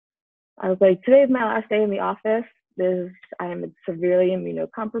was like, today is my last day in the office. I am severely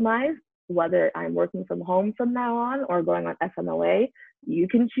immunocompromised. Whether I'm working from home from now on or going on FMLA, you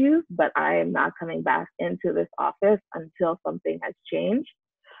can choose, but I am not coming back into this office until something has changed.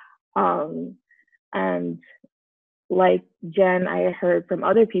 And like Jen, I heard from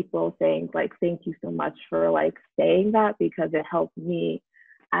other people saying, like, thank you so much for like saying that, because it helped me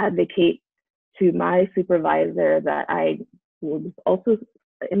advocate to my supervisor that I was also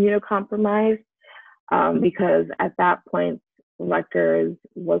immunocompromised, because at that point, Rutgers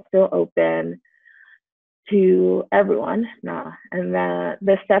was still open to everyone. And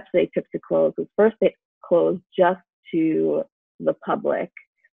the steps they took to close was, first they closed just to the public.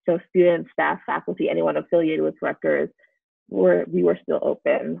 So students, staff, faculty, anyone affiliated with Rutgers, we were still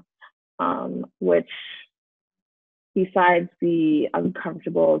open, which, besides the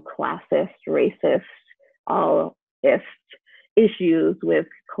uncomfortable classist, racist, all-ist issues with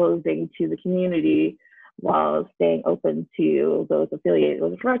closing to the community while staying open to those affiliated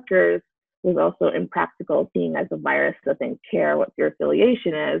with Rutgers, was also impractical, seeing as the virus doesn't care what your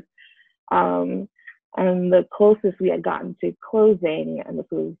affiliation is. And the closest we had gotten to closing, and this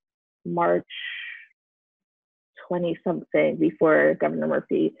was March 20-something, before Governor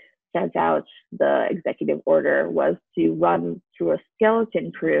Murphy sent out the executive order, was to run through a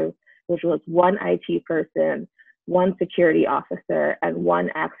skeleton crew, which was one IT person, one security officer, and one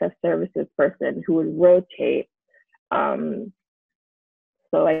access services person who would rotate.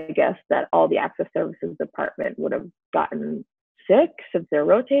 So I guess that all the access services department would have gotten sick since they're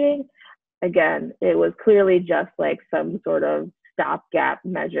rotating. Again, it was clearly just like some sort of stopgap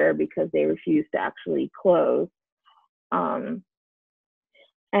measure because they refused to actually close. And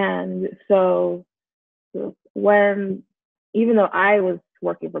so even though I was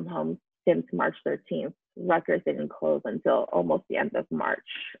working from home since March 13th, Rutgers didn't close until almost the end of March.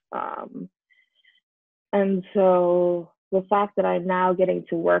 And so the fact that I'm now getting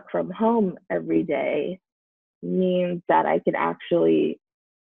to work from home every day means that I can actually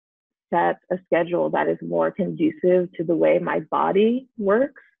set a schedule that is more conducive to the way my body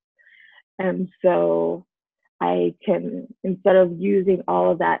works. And so I can, instead of using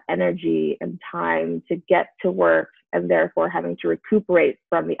all of that energy and time to get to work and therefore having to recuperate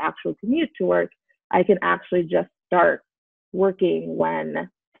from the actual commute to work, I can actually just start working when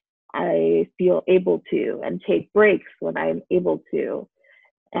I feel able to and take breaks when I'm able to.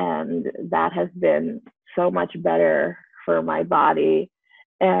 And that has been so much better for my body.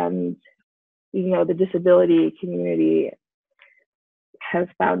 And, you know, the disability community has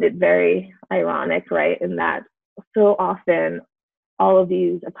found it very ironic, right? In that so often all of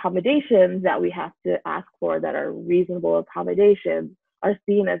these accommodations that we have to ask for that are reasonable accommodations are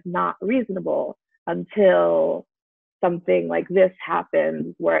seen as not reasonable until something like this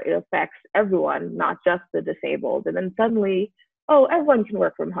happens where it affects everyone, not just the disabled. And then suddenly, oh, everyone can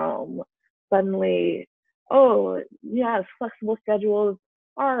work from home. Suddenly, oh, yes, flexible schedules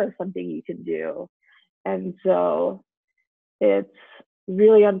are something you can do. And so it's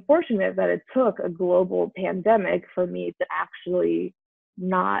really unfortunate that it took a global pandemic for me to actually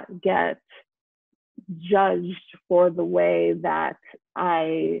not get judged for the way that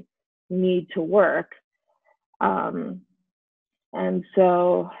I need to work. And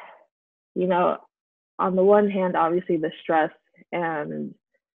so, you know, on the one hand, obviously the stress and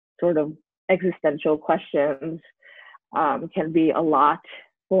sort of existential questions can be a lot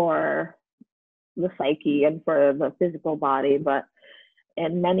for the psyche and for the physical body, but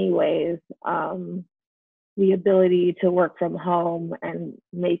in many ways, the ability to work from home and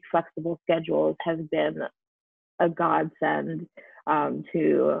make flexible schedules has been a godsend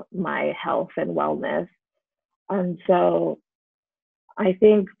to my health and wellness. And so I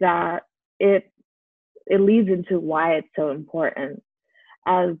think that it leads into why it's so important.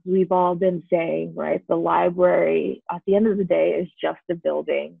 As we've all been saying, right, the library at the end of the day is just a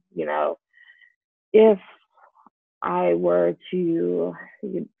building. You know, if I were to,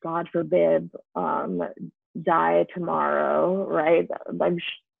 God forbid, die tomorrow, right,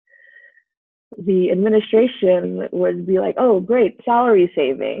 the administration would be like, oh, great, salary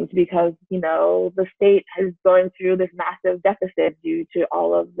savings, because, you know, the state is going through this massive deficit due to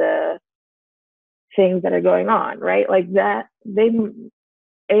all of the things that are going on, right? Like that,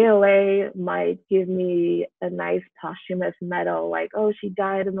 ALA might give me a nice posthumous medal, like, oh, she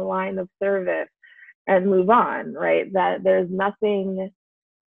died in the line of service, and move on, right? That there's nothing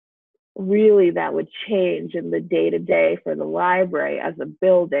really that would change in the day-to-day for the library as a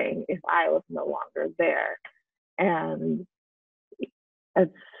building if I was no longer there. And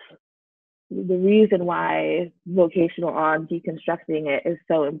it's the reason why vocational on deconstructing it is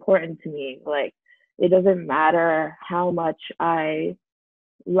so important to me. Like, it doesn't matter how much I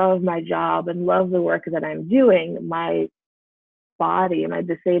love my job and love the work that I'm doing, my body, my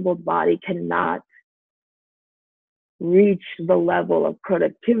disabled body cannot reach the level of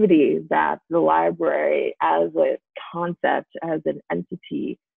productivity that the library as a concept, as an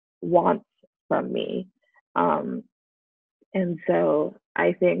entity wants from me. And so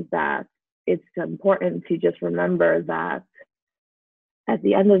I think that it's important to just remember that at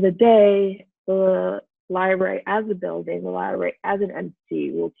the end of the day, the library as a building, the library as an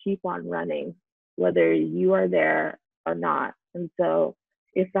entity will keep on running, whether you are there or not. And so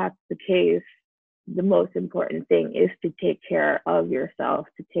if that's the case, the most important thing is to take care of yourself,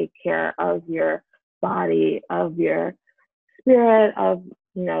 to take care of your body, of your spirit, of,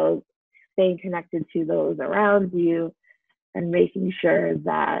 you know, staying connected to those around you and making sure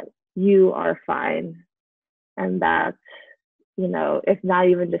that you are fine, and that, you know, it's not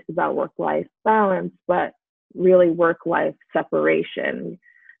even just about work-life balance, but really work-life separation,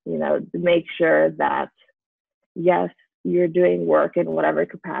 you know, to make sure that, yes, you're doing work in whatever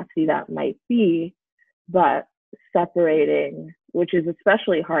capacity that might be, but separating, which is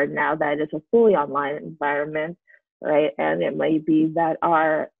especially hard now that it's a fully online environment, right? And it might be that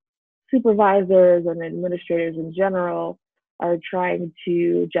our supervisors and administrators in general are trying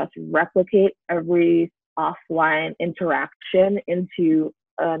to just replicate every offline interaction into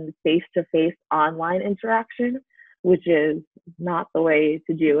a face-to-face online interaction, which is not the way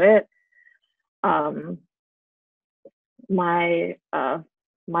to do it.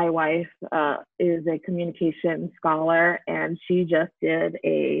 My wife is a communication scholar, and she just did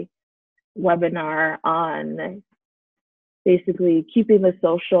a webinar on basically keeping the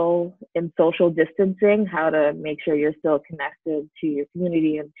social and social distancing, how to make sure you're still connected to your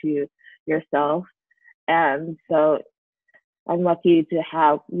community and to yourself. And so I'm lucky to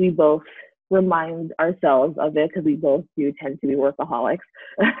have, we both remind ourselves of it, because we both do tend to be workaholics.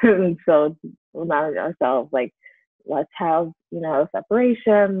 And so remind ourselves, like, let's have, you know,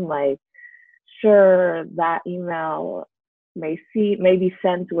 separation. Like, sure, that email may be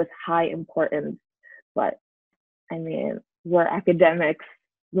sent with high importance, but I mean, we're academics,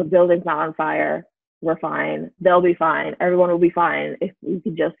 the building's not on fire, we're fine. They'll be fine. Everyone will be fine if we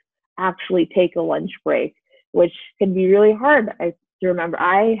could just actually take a lunch break, which can be really hard. I remember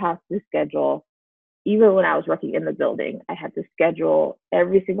I have to schedule, even when I was working in the building, I had to schedule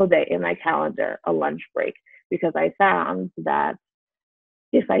every single day in my calendar a lunch break, because I found that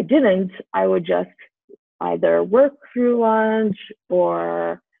if I didn't, I would just either work through lunch,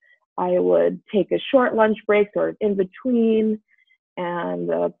 or I would take a short lunch break sort of in between.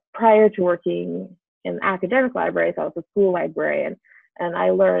 And prior to working in academic libraries, I was a school librarian, and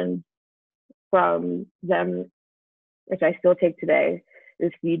I learned from them, which I still take today,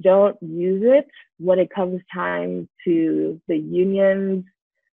 is if you don't use it when it comes time to the unions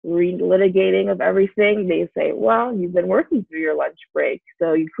relitigating of everything, they say, well, you've been working through your lunch break,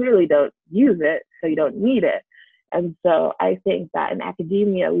 so you clearly don't use it, so you don't need it. And so I think that in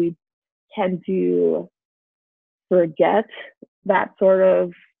academia, we tend to forget that sort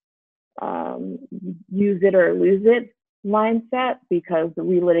of use it or lose it mindset, because the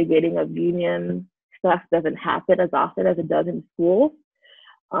relitigating of union stuff doesn't happen as often as it does in schools.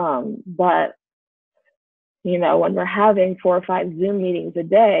 But you know, when we're having 4 or 5 Zoom meetings a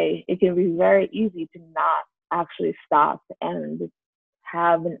day, it can be very easy to not actually stop and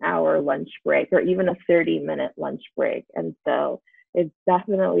have an hour lunch break, or even a 30-minute lunch break. And so it's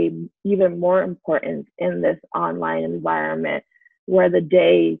definitely even more important in this online environment, where the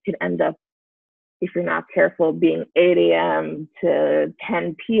day can end up, if you're not careful, being 8 a.m. to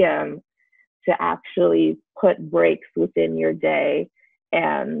 10 p.m., to actually put breaks within your day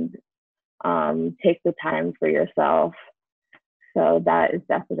and take the time for yourself. So that is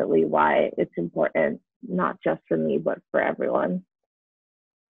definitely why it's important, not just for me, but for everyone.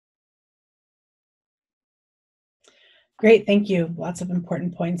 Great, thank you. Lots of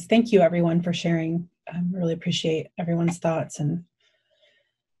important points. Thank you, everyone, for sharing. I really appreciate everyone's thoughts and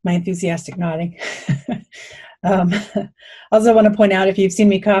my enthusiastic nodding. Also want to point out, if you've seen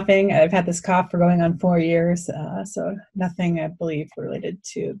me coughing, I've had this cough for going on 4 years, so nothing, I believe, related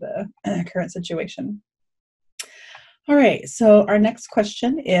to the current situation. All right, so our next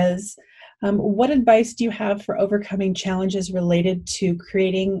question is, what advice do you have for overcoming challenges related to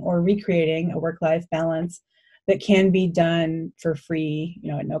creating or recreating a work-life balance that can be done for free,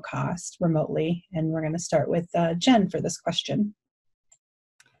 you know, at no cost, remotely? And we're going to start with Jen for this question.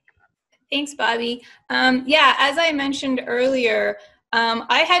 Thanks, Bobby. Yeah, as I mentioned earlier,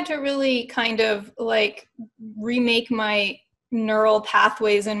 I had to really kind of like remake my neural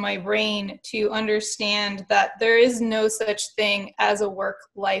pathways in my brain to understand that there is no such thing as a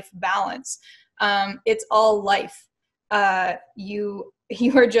work-life balance. It's all life. You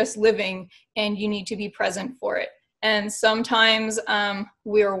are just living, and you need to be present for it. And sometimes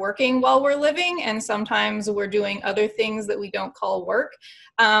we're working while we're living, and sometimes we're doing other things that we don't call work.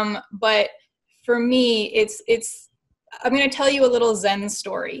 But for me, it's I'm going to tell you a little Zen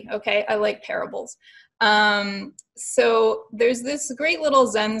story, okay? I like parables. So there's this great little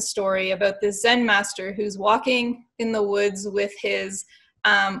Zen story about this Zen master who's walking in the woods with his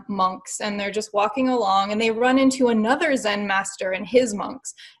monks, and they're just walking along, and they run into another Zen master and his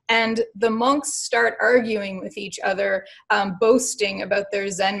monks, and the monks start arguing with each other, boasting about their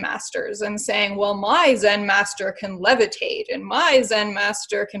Zen masters and saying, well, my Zen master can levitate, and my Zen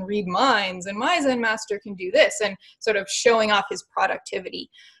master can read minds, and my Zen master can do this, and sort of showing off his productivity.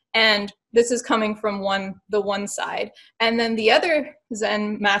 And this is coming from the one side. And then the other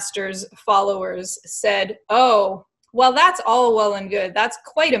Zen master's followers said, oh, well, that's all well and good. That's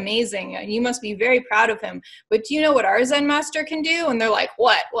quite amazing. You must be very proud of him. But do you know what our Zen master can do? And they're like,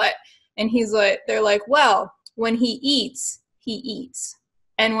 what? And they're like, well, when he eats, he eats.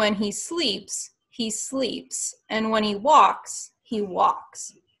 And when he sleeps, he sleeps. And when he walks, he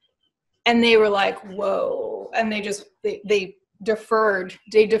walks. And they were like, whoa. And they deferred.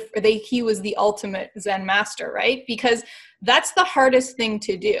 He was the ultimate Zen master, right? Because that's the hardest thing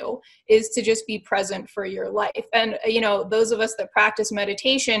to do, is to just be present for your life. And, you know, those of us that practice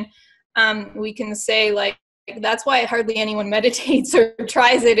meditation, we can say, like, that's why hardly anyone meditates or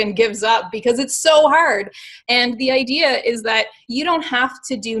tries it and gives up, because it's so hard. And the idea is that you don't have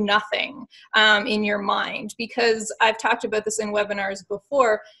to do nothing in your mind, because I've talked about this in webinars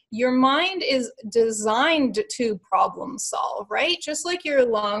before. Your mind is designed to problem solve, right? Just like your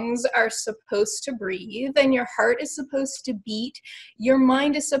lungs are supposed to breathe and your heart is supposed to beat, your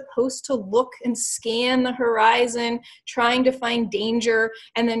mind is supposed to look and scan the horizon, trying to find danger,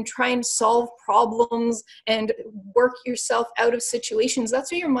 and then try and solve problems and work yourself out of situations.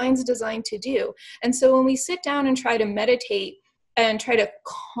 That's what your mind's designed to do. And so when we sit down and try to meditate, and try to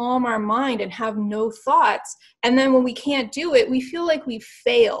calm our mind and have no thoughts. And then when we can't do it, we feel like we've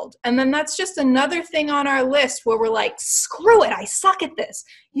failed. And then that's just another thing on our list where we're like, screw it, I suck at this.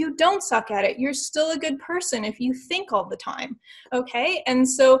 You don't suck at it. You're still a good person if you think all the time, okay? And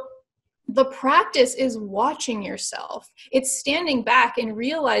so the practice is watching yourself. It's standing back and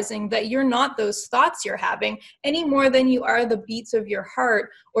realizing that you're not those thoughts you're having any more than you are the beats of your heart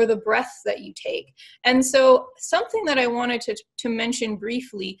or the breaths that you take. And so something that I wanted to mention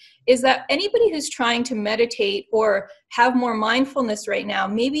briefly is that anybody who's trying to meditate or have more mindfulness right now,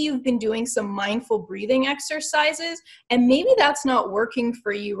 maybe you've been doing some mindful breathing exercises, and maybe that's not working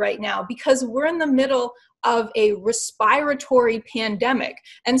for you right now because we're in the middle of a respiratory pandemic.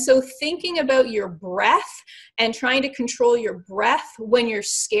 And so thinking about your breath and trying to control your breath when you're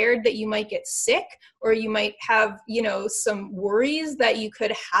scared that you might get sick or you might have, you know, some worries that you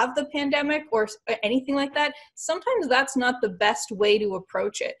could have the pandemic or anything like that, sometimes that's not the best way to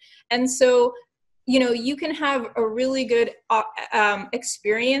approach it. And so, you know, you can have a really good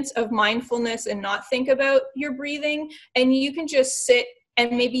experience of mindfulness and not think about your breathing, and you can just sit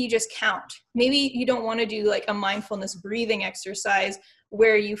and maybe you just count. Maybe you don't want to do like a mindfulness breathing exercise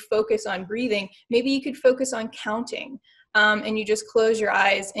where you focus on breathing. Maybe you could focus on counting. And you just close your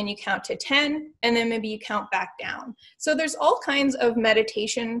eyes and you count to 10, and then maybe you count back down. So there's all kinds of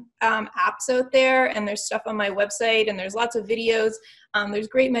meditation apps out there, and there's stuff on my website, and there's lots of videos. There's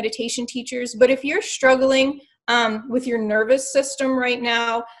great meditation teachers. But if you're struggling with your nervous system right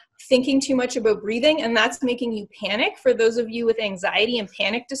now, thinking too much about breathing, and that's making you panic, for those of you with anxiety and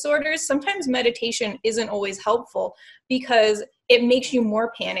panic disorders, sometimes meditation isn't always helpful because it makes you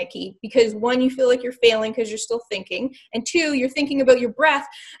more panicky because one, you feel like you're failing because you're still thinking, and two, you're thinking about your breath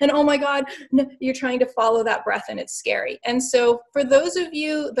and oh my God, no, you're trying to follow that breath and it's scary. And so for those of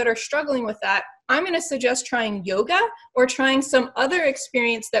you that are struggling with that, I'm going to suggest trying yoga or trying some other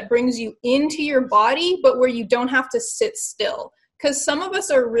experience that brings you into your body, but where you don't have to sit still. Because some of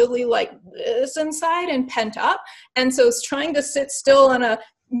us are really like this inside and pent up. And so it's trying to sit still on a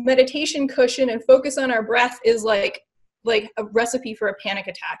meditation cushion and focus on our breath is like a recipe for a panic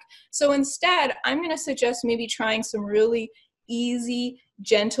attack. So instead, I'm going to suggest maybe trying some really easy,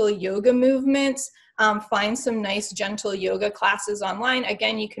 gentle yoga movements. Find some nice, gentle yoga classes online.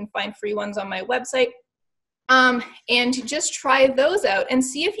 Again, you can find free ones on my website. And just try those out and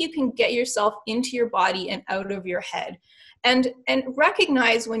see if you can get yourself into your body and out of your head. And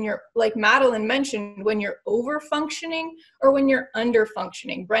recognize when you're, like Madeline mentioned, when you're over functioning or when you're under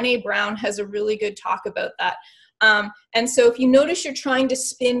functioning. Brené Brown has a really good talk about that. And so if you notice you're trying to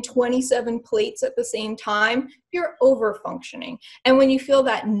spin 27 plates at the same time, you're over functioning. And when you feel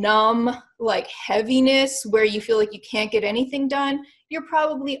that numb, like heaviness where you feel like you can't get anything done, you're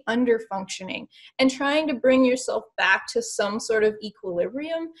probably under functioning. And trying to bring yourself back to some sort of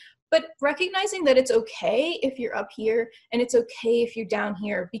equilibrium, but recognizing that it's okay if you're up here and it's okay if you're down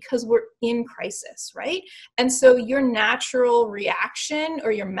here because we're in crisis, right? And so your natural reaction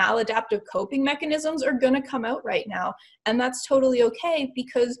or your maladaptive coping mechanisms are going to come out right now. And that's totally okay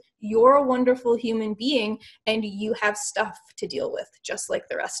because you're a wonderful human being and you have stuff to deal with just like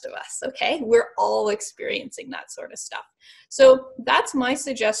the rest of us, okay? We're all experiencing that sort of stuff. So that's my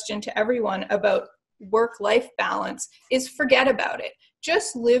suggestion to everyone about work-life balance is forget about it.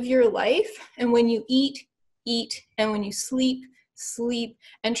 Just live your life, and when you eat, eat, and when you sleep, sleep,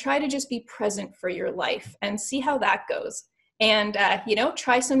 and try to just be present for your life and see how that goes. And, you know,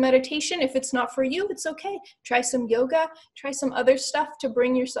 try some meditation. If it's not for you, it's okay. Try some yoga, try some other stuff to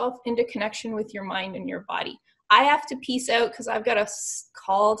bring yourself into connection with your mind and your body. I have to peace out because I've got a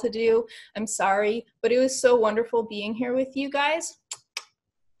call to do. I'm sorry, but it was so wonderful being here with you guys.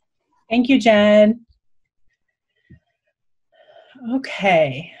 Thank you, Jen.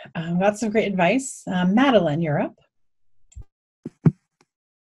 Okay, got some great advice. Madeline, you're up.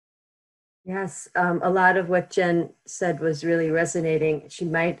 Yes, a lot of what Jen said was really resonating. She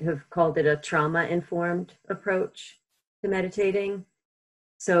might have called it a trauma-informed approach to meditating.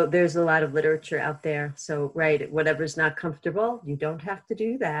 So there's a lot of literature out there. So, right, whatever's not comfortable, you don't have to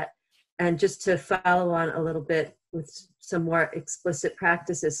do that. And just to follow on a little bit with some more explicit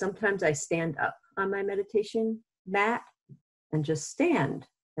practices, sometimes I stand up on my meditation mat and just stand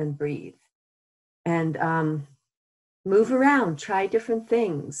and breathe and move around, try different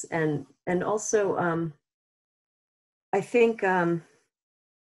things. And also, I think, you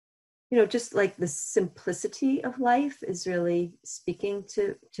know, just like the simplicity of life is really speaking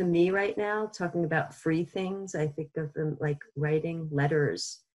to me right now, talking about free things. I think of them like writing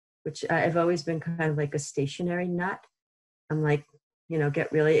letters, which I've always been kind of like a stationary nut. I'm like, you know,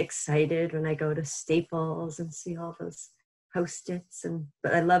 get really excited when I go to Staples and see all those Post-its,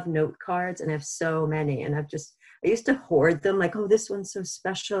 but I love note cards, and I have so many, and I used to hoard them, like, oh, this one's so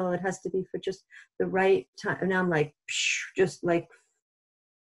special, it has to be for just the right time, and now I'm like, just like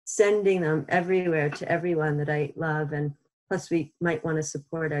sending them everywhere to everyone that I love. And plus we might want to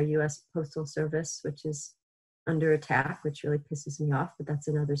support our US Postal Service, which is under attack, which really pisses me off, but that's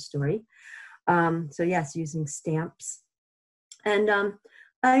another story. So yes, using stamps. And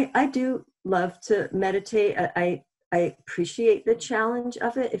I do love to meditate. I appreciate the challenge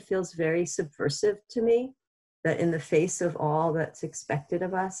of it. It feels very subversive to me, that in the face of all that's expected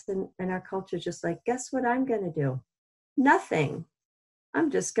of us in our culture, just like, guess what I'm going to do? Nothing. I'm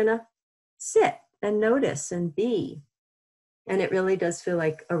just going to sit and notice and be. And it really does feel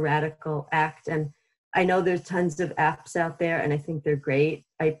like a radical act. And I know there's tons of apps out there, and I think they're great.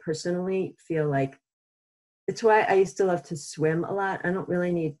 I personally feel like it's why I used to love to swim a lot. I don't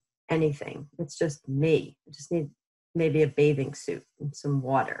really need anything. It's just me. I just need maybe a bathing suit and some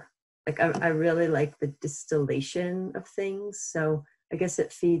water. Like I really like the distillation of things. So I guess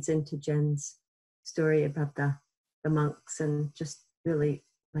it feeds into Jen's story about the monks, and just really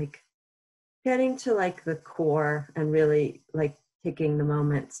like getting to like the core, and really like taking the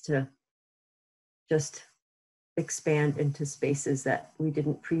moments to just expand into spaces that we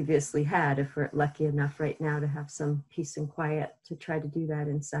didn't previously had, if we're lucky enough right now to have some peace and quiet to try to do that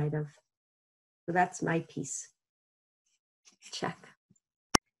inside of. So that's my piece. Check.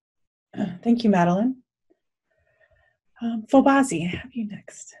 Thank you, Madeline. Fobazi, I have you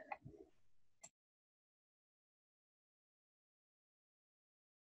next.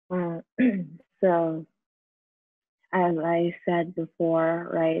 So, as I said before,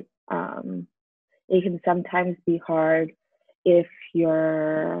 right, it can sometimes be hard if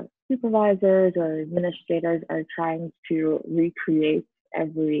your supervisors or administrators are trying to recreate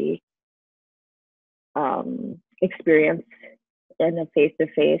every experience in a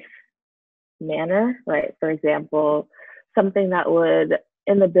face-to-face manner, right? For example, something that would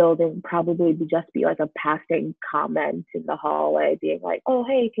in the building probably just be like a passing comment in the hallway, being like, oh,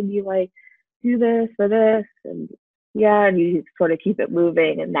 hey, can you like do this or this? And yeah, and you sort of keep it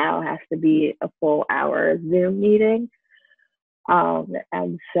moving, and now it has to be a full hour Zoom meeting.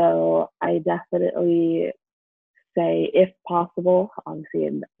 And so I definitely say, if possible, obviously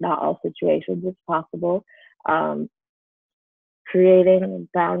in not all situations it's possible, creating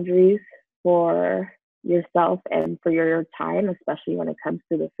boundaries for yourself and for your time, especially when it comes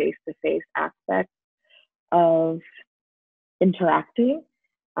to the face-to-face aspect of interacting,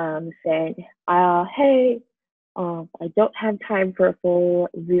 saying, hey, I don't have time for a full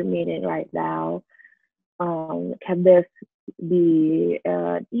Zoom meeting right now. Can this be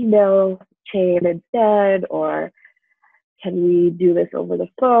an email chain instead, or can we do this over the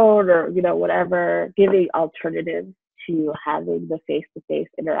phone, or whatever, giving alternatives to having the face-to-face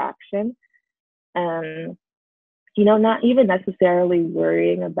interaction. And not even necessarily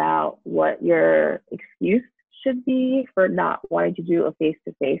worrying about what your excuse should be for not wanting to do a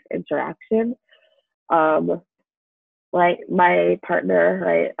face-to-face interaction. Like my partner,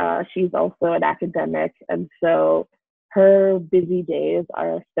 right, she's also an academic, and so her busy days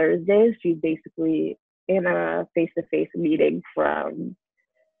are Thursdays. She's basically in a face-to-face meeting from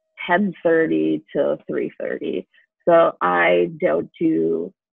 10:30 to 3:30. So I don't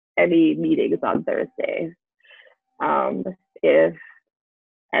do any meetings on Thursdays. And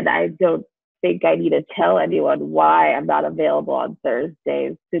I don't think I need to tell anyone why I'm not available on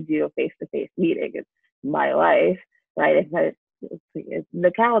Thursdays to do a face-to-face meeting. It's my life, right? It's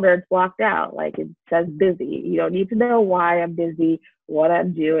the calendar, it's blocked out. Like it says busy. You don't need to know why I'm busy, what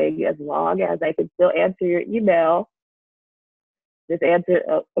I'm doing, as long as I can still answer your email. Just answer,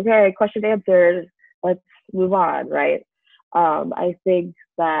 okay, question answered, let's move on, right? I think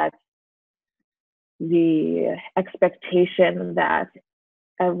that the expectation that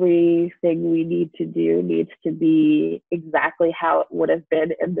everything we need to do needs to be exactly how it would have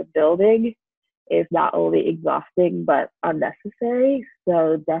been in the building is not only exhausting, but unnecessary.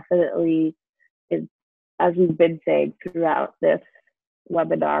 So definitely, as we've been saying throughout this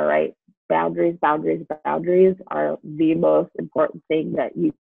webinar, right? Boundaries, boundaries, boundaries are the most important thing that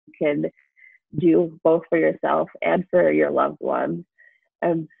you can do both for yourself and for your loved ones.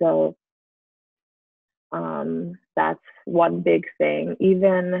 And so that's one big thing.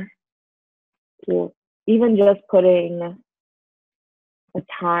 Even just putting a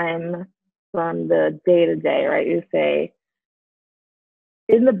time from the day to day, right? You say,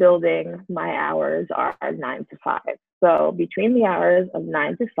 in the building, my hours are 9 to 5. So between the hours of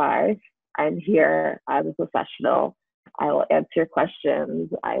 9 to 5, I'm here as a professional. I will answer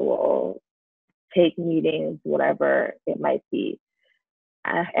questions. I will take meetings, whatever it might be.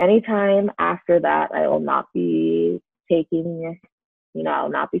 Anytime after that, I will not be taking, I will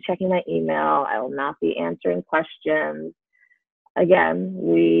not be checking my email. I will not be answering questions. Again,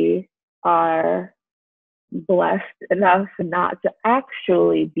 we are blessed enough not to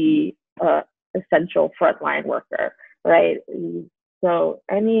actually be a essential frontline worker, right? So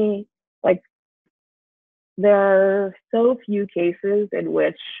there are so few cases in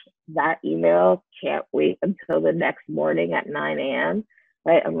which that email can't wait until the next morning at 9 a.m.,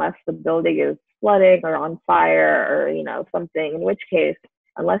 right? Unless the building is flooding or on fire or, something, in which case,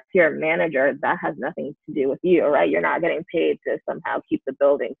 unless you're a manager, that has nothing to do with you, right? You're not getting paid to somehow keep the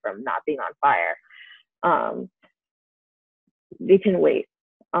building from not being on fire. You can wait.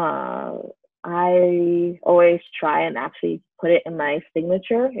 I always try and actually put it in my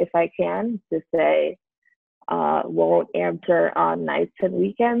signature if I can, to say, won't answer on nights and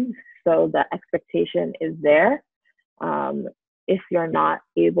weekends. So the expectation is there. If you're not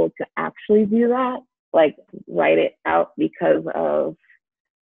able to actually do that, like write it out because of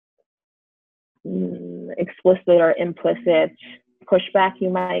explicit or implicit pushback you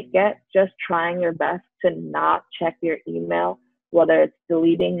might get. Just trying your best to not check your email, whether it's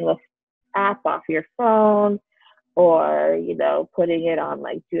deleting the app off your phone or putting it on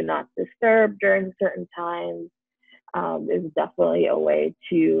like do not disturb during certain times, is definitely a way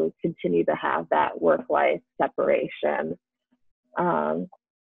to continue to have that work-life separation.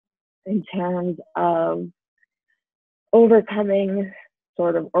 In terms of overcoming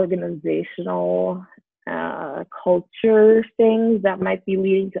sort of organizational culture things that might be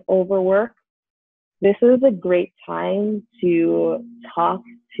leading to overwork, this is a great time to talk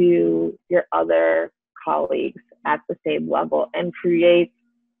to your other colleagues at the same level and create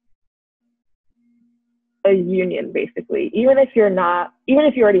a union, basically. Even if you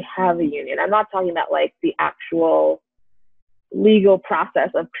already have a union, I'm not talking about like the actual legal process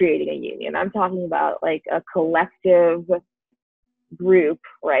of creating a union. I'm talking about like a collective group,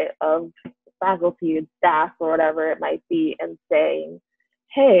 right, of faculty and staff or whatever it might be, and saying,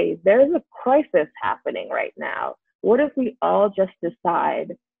 hey, there's a crisis happening right now. What if we all just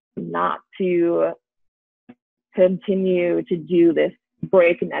decide not to continue to do this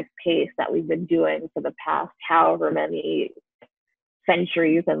breakneck pace that we've been doing for the past however many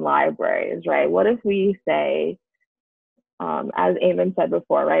centuries in libraries, right? What if we say, as Eamon said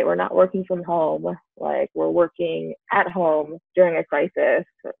before, right, we're not working from home, like we're working at home during a crisis,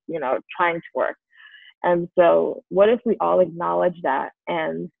 trying to work. And so what if we all acknowledge that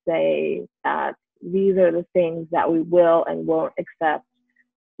and say that these are the things that we will and won't accept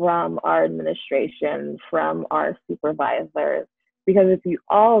from our administration, from our supervisors? Because if you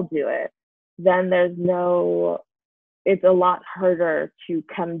all do it, then it's a lot harder to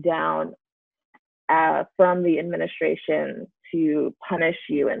come down from the administration to punish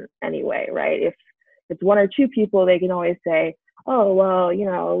you in any way, right? If it's one or two people, they can always say, oh, well,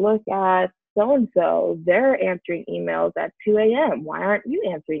 look at so-and-so, they're answering emails at 2 a.m. Why aren't you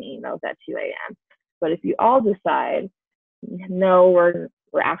answering emails at 2 a.m.? But if you all decide, no, we're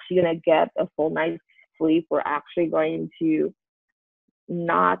actually going to get a full night's sleep, we're actually going to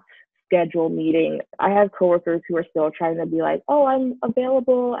not schedule meetings. I have coworkers who are still trying to be like, oh, I'm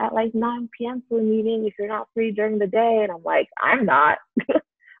available at like 9 p.m. for a meeting if you're not free during the day. And I'm like, I'm not.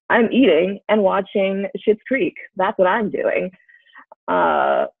 I'm eating and watching Schitt's Creek. That's what I'm doing.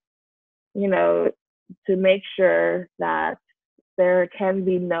 To make sure that there can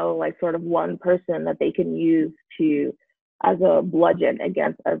be no like sort of one person that they can use as a bludgeon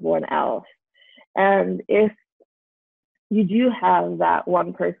against everyone else. And if you do have that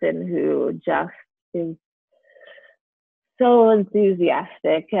one person who just is so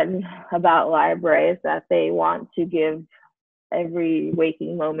enthusiastic and about libraries that they want to give every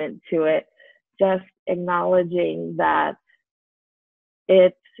waking moment to it, just acknowledging that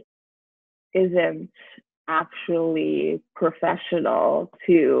it isn't actually professional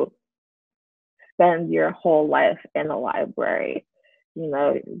to spend your whole life in a library.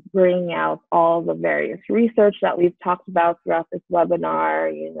 Bringing out all the various research that we've talked about throughout this webinar,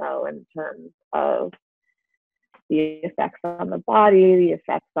 in terms of the effects on the body, the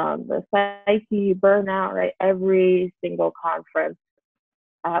effects on the psyche, burnout, right? Every single conference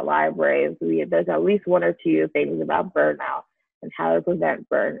at libraries, there's at least one or two things about burnout and how to prevent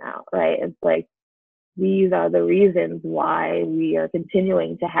burnout, right? It's like, these are the reasons why we are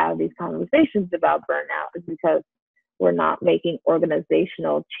continuing to have these conversations about burnout, is because we're not making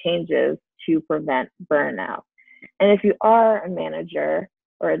organizational changes to prevent burnout. And if you are a manager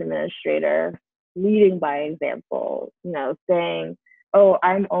or an administrator, leading by example, saying, oh,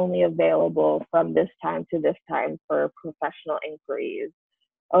 I'm only available from this time to this time for professional inquiries.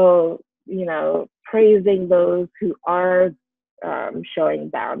 Oh, praising those who are showing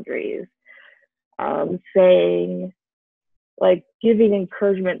boundaries, saying, like, giving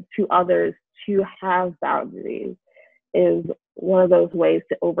encouragement to others to have boundaries is one of those ways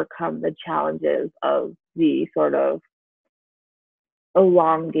to overcome the challenges of the sort of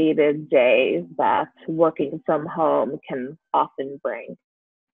elongated day that working from home can often bring.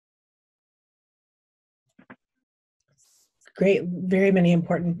 Great, very many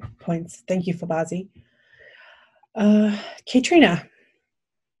important points. Thank you, Fabazi. Kaetrena.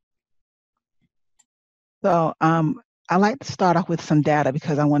 So I like to start off with some data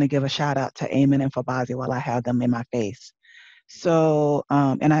because I want to give a shout out to Eamon and Fabazi while I have them in my face. So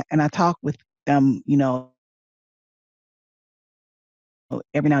and I talk with them,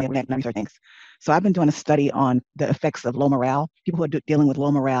 every now and then when I research things. So I've been doing a study on the effects of low morale, people who are dealing with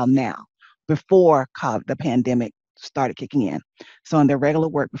low morale now, before the pandemic started kicking in. So in their regular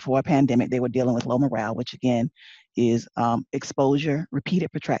work before a pandemic, they were dealing with low morale, which again is exposure,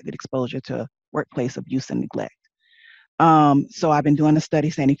 repeated protracted exposure to workplace abuse and neglect. So I've been doing a study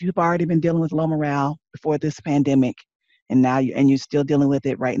saying if you've already been dealing with low morale before this pandemic, and now you're still dealing with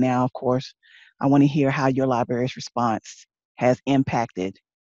it right now, of course, I want to hear how your library's response has impacted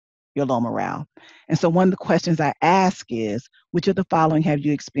your low morale. And so one of the questions I ask is, which of the following have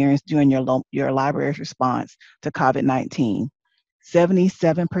you experienced during your library's response to COVID-19?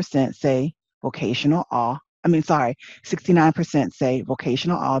 77% say vocational awe. 69% say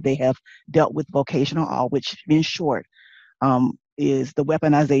vocational awe. They have dealt with vocational awe, which in short is the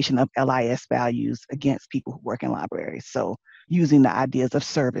weaponization of LIS values against people who work in libraries. So using the ideas of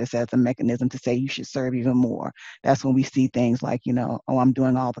service as a mechanism to say you should serve even more. That's when we see things like, oh, I'm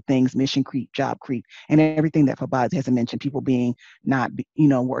doing all the things, mission creep, job creep, and everything that Fabazi has mentioned, people being not,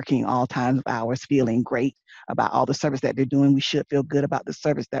 working all times of hours, feeling great about all the service that they're doing. We should feel good about the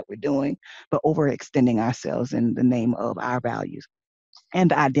service that we're doing, but overextending ourselves in the name of our values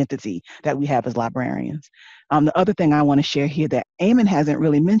and the identity that we have as librarians. The other thing I want to share here that Eamon hasn't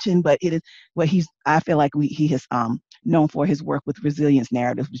really mentioned, but it is what I feel like he has known for his work with resilience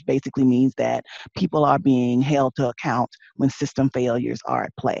narratives, which basically means that people are being held to account when system failures are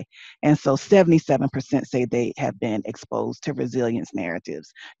at play. And so 77% say they have been exposed to resilience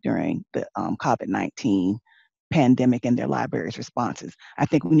narratives during the COVID-19 pandemic and their library's responses. I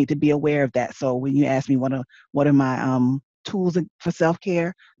think we need to be aware of that. So when you ask me what are my tools for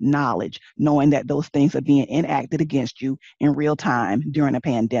self-care, knowledge, knowing that those things are being enacted against you in real time during a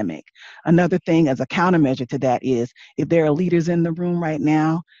pandemic. Another thing as a countermeasure to that is if there are leaders in the room right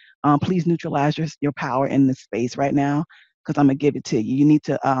now, please neutralize your power in this space right now, because I'm gonna give it to you. You need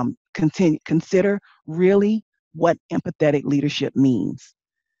to consider really what empathetic leadership means.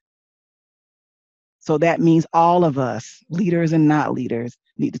 So that means all of us, leaders and not leaders,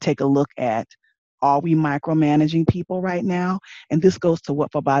 need to take a look at, are we micromanaging people right now? And this goes to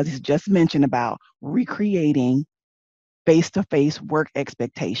what Fabazi just mentioned about recreating face-to-face work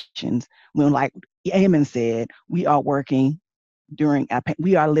expectations. When, like Eamon said, we are living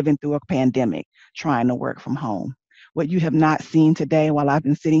through a pandemic, trying to work from home. What you have not seen today while I've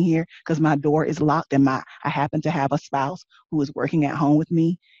been sitting here, because my door is locked and I happen to have a spouse who is working at home with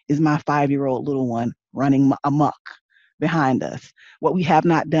me, is my 5-year-old little one running amok behind us. What we have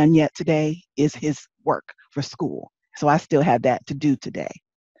not done yet today is his work for school. So I still have that to do today.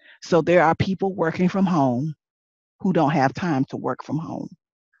 So there are people working from home who don't have time to work from home,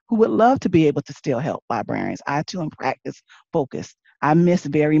 who would love to be able to still help librarians. I too am practice focused. I miss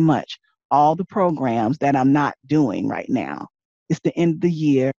very much all the programs that I'm not doing right now. It's the end of the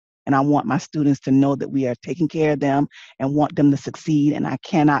year, and I want my students to know that we are taking care of them and want them to succeed, and I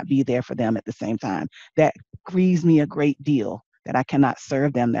cannot be there for them at the same time. That grieves me a great deal that I cannot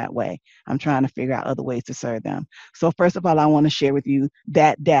serve them that way. I'm trying to figure out other ways to serve them. So first of all, I want to share with you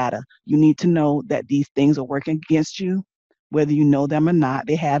that data. You need to know that these things are working against you, whether you know them or not.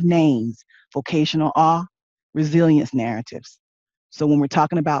 They have names: vocational awe, resilience narratives. So when we're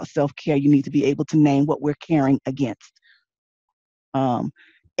talking about self-care, you need to be able to name what we're caring against.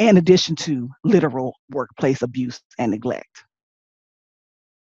 In addition to literal workplace abuse and neglect.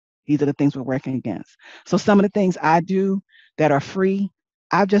 These are the things we're working against. So some of the things I do that are free,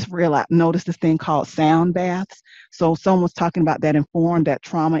 I've just noticed this thing called sound baths. So someone was talking about that that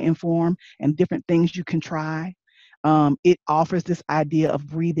trauma informed, and different things you can try. It offers this idea of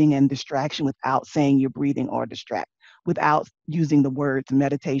breathing and distraction without saying you're breathing or distract, without using the words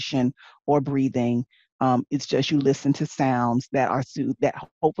meditation or breathing. It's just you listen to sounds that are that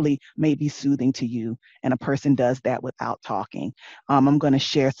hopefully may be soothing to you, and a person does that without talking. I'm going to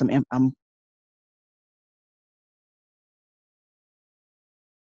share some.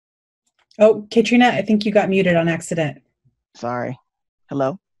 Oh, Kaetrena, I think you got muted on accident. Sorry.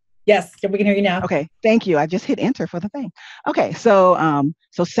 Hello? Yes, we can hear you now. Okay, thank you. I just hit enter for the thing. Okay, so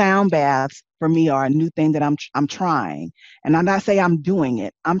so sound baths for me are a new thing that I'm trying. And I'm not saying I'm doing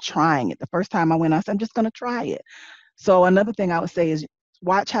it. I'm trying it. The first time I went, I said, I'm just going to try it. So another thing I would say is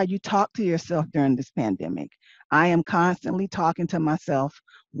watch how you talk to yourself during this pandemic. I am constantly talking to myself.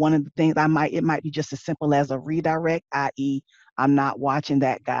 One of the things it might be just as simple as a redirect, i.e., I'm not watching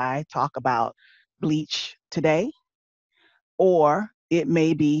that guy talk about bleach today. Or it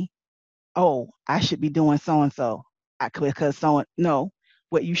may be, oh, I should be doing so and so. Because no,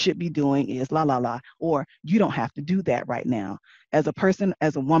 what you should be doing is la la la, or you don't have to do that right now. As a person,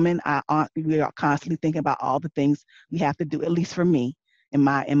 as a woman, we are constantly thinking about all the things we have to do. At least for me, in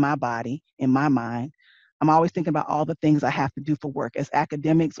my body, in my mind, I'm always thinking about all the things I have to do for work. As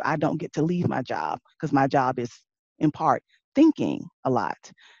academics, I don't get to leave my job because my job is in part thinking a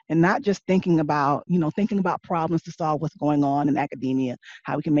lot, and not just thinking about problems to solve what's going on in academia,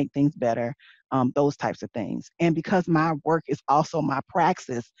 how we can make things better, those types of things. And because my work is also my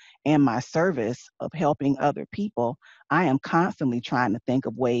praxis and my service of helping other people, I am constantly trying to think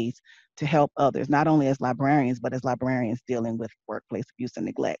of ways to help others, not only as librarians, but as librarians dealing with workplace abuse and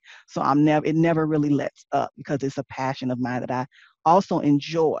neglect. So it never really lets up because it's a passion of mine that I also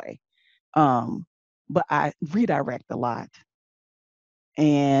enjoy. But I redirect a lot.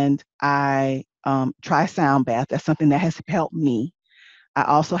 And I try sound bath. That's something that has helped me. I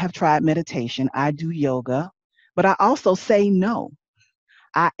also have tried meditation. I do yoga, but I also say no.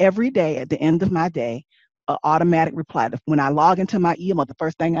 Every day at the end of my day, an automatic reply. When I log into my email, the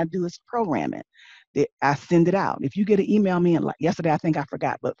first thing I do is program it. I send it out. If you get to email me, and like yesterday, I think I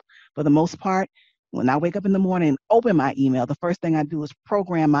forgot, but for the most part, when I wake up in the morning and open my email, the first thing I do is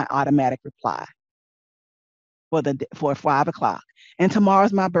program my automatic reply for 5 o'clock. And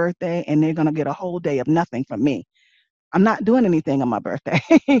tomorrow's my birthday, and they're gonna get a whole day of nothing from me. I'm not doing anything on my birthday.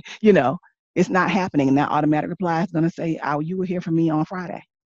 It's not happening. And that automatic reply is gonna say, "Oh, you were here for me on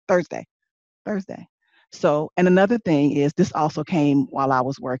Thursday. So, and another thing is, this also came while I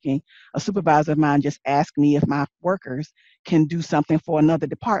was working. A supervisor of mine just asked me if my workers can do something for another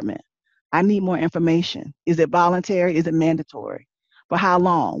department. I need more information. Is it voluntary? Is it mandatory? For how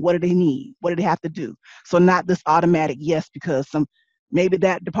long? What do they need? What do they have to do? So not this automatic yes, because maybe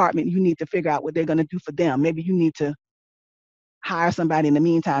that department, you need to figure out what they're going to do for them. Maybe you need to hire somebody in the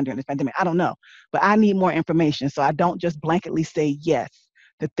meantime during this pandemic. I don't know, but I need more information. So I don't just blanketly say yes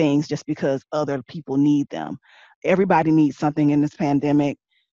to things just because other people need them. Everybody needs something in this pandemic.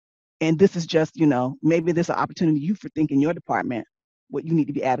 And this is just, maybe there's an opportunity you for thinking your department, what you need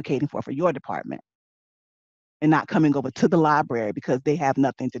to be advocating for your department, and not coming over to the library because they have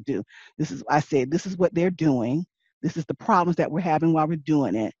nothing to do. This is what they're doing. This is the problems that we're having while we're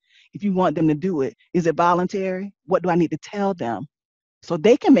doing it. If you want them to do it, is it voluntary? What do I need to tell them? So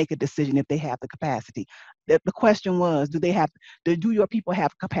they can make a decision if they have the capacity. The question was, do your people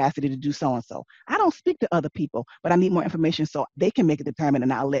have capacity to do so-and-so? I don't speak to other people, but I need more information so they can make a determination,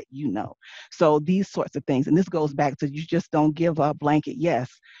 and I'll let you know. So these sorts of things, and this goes back to, you just don't give a blanket yes.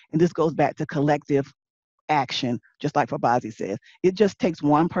 And this goes back to collective action, just like Fabazi says. It just takes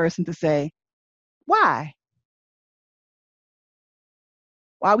one person to say, why?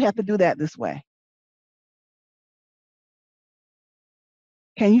 Why we have to do that this way?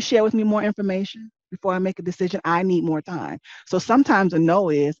 Can you share with me more information before I make a decision? I need more time. So sometimes a no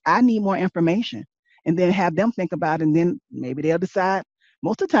is, I need more information, and then have them think about it, and then maybe they'll decide.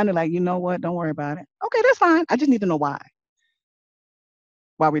 Most of the time they're like, you know what, don't worry about it. Okay, that's fine. I just need to know why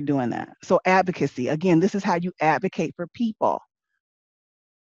we're doing that. So advocacy, again, this is how you advocate for people.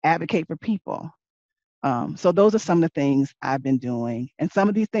 Advocate for people. So those are some of the things I've been doing. And some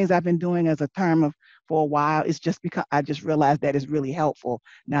of these things I've been doing as a term for a while, it's just because I just realized that it's really helpful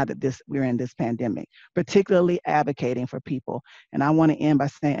now that we're in this pandemic, particularly advocating for people. And I want to end by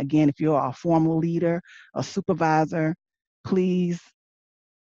saying, again, if you're a formal leader, a supervisor, please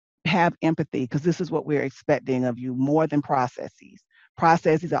have empathy, because this is what we're expecting of you more than processes.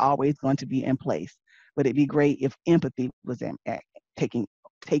 Processes are always going to be in place, but it'd be great if empathy was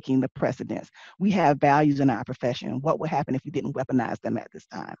taking the precedence. We have values in our profession. What would happen if you didn't weaponize them at this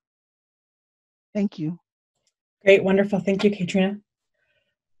time? Thank you. Great, wonderful. Thank you, Kaetrena.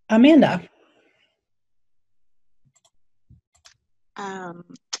 Amanda.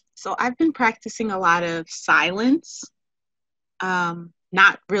 So I've been practicing a lot of silence.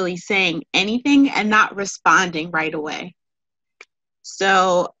 not really saying anything and not responding right away.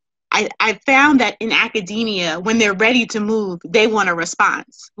 So I found that in academia, when they're ready to move, they want a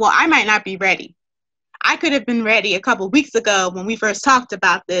response. Well, I might not be ready. I could have been ready a couple of weeks ago when we first talked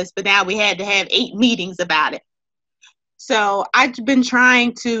about this, but now we had to have 8 meetings about it. So I've been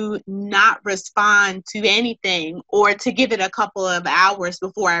trying to not respond to anything or to give it a couple of hours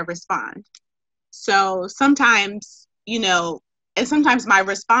before I respond. So sometimes, and sometimes my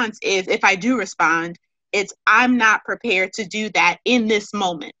response is, if I do respond, it's I'm not prepared to do that in this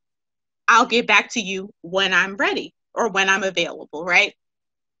moment. I'll get back to you when I'm ready or when I'm available, right?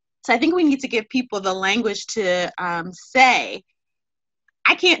 So I think we need to give people the language to say,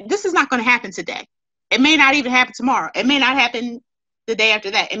 this is not going to happen today. It may not even happen tomorrow. It may not happen the day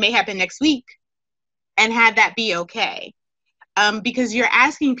after that. It may happen next week, and have that be okay. Because you're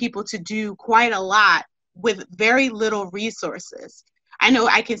asking people to do quite a lot with very little resources. I know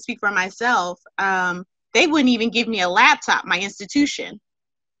I can speak for myself. They wouldn't even give me a laptop, my institution.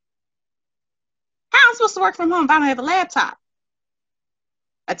 How am I supposed to work from home if I don't have a laptop?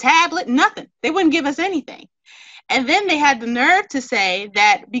 A tablet? Nothing. They wouldn't give us anything. And then they had the nerve to say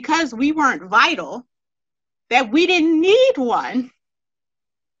that because we weren't vital, that we didn't need one.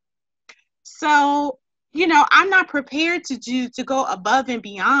 So, I'm not prepared to go above and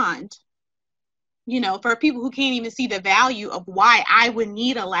beyond, for people who can't even see the value of why I would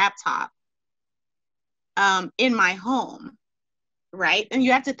need a laptop in my home, right? And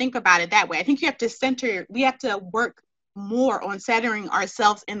you have to think about it that way. I think we have to work more on centering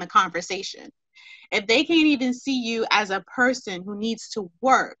ourselves in the conversation. If they can't even see you as a person who needs to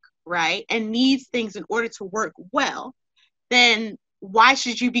work, right, and needs things in order to work well, then why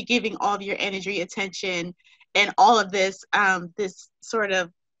should you be giving all of your energy, attention, and all of this this sort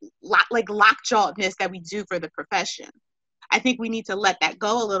of lockjawedness that we do for the profession? I think we need to let that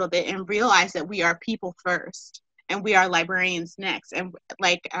go a little bit and realize that we are people first and we are librarians next. And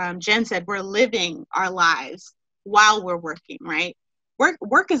like Jen said, we're living our lives while we're working, right?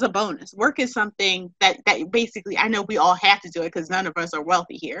 Work is a bonus. Work is something that basically, I know we all have to do it because none of us are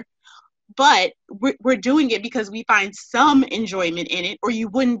wealthy here. But we're doing it because we find some enjoyment in it, or you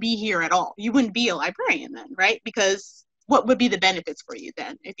wouldn't be here at all. You wouldn't be a librarian then, right? Because what would be the benefits for you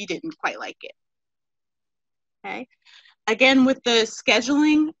then if you didn't quite like it? Okay. Again, with the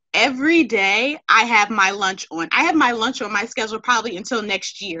scheduling, every day I have my lunch on. I have my lunch on my schedule probably until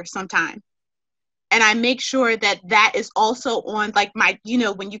next year sometime. And I make sure that is also on like my,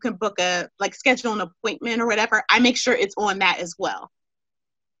 when you can book schedule an appointment or whatever, I make sure it's on that as well.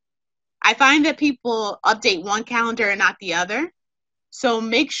 I find that people update one calendar and not the other. So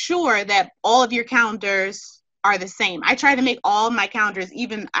make sure that all of your calendars are the same. I try to make all my calendars,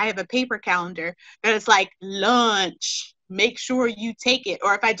 even I have a paper calendar that is like lunch. Make sure you take it.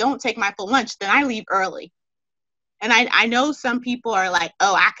 Or if I don't take my full lunch, then I leave early. And I know some people are like,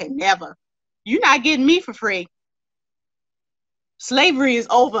 oh, I could never. You're not getting me for free. Slavery is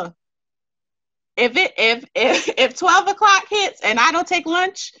over. If 12 o'clock hits and I don't take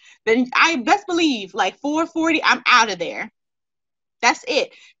lunch, then I best believe like 4:40, I'm out of there. That's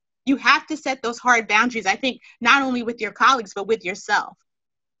it. You have to set those hard boundaries, I think, not only with your colleagues, but with yourself.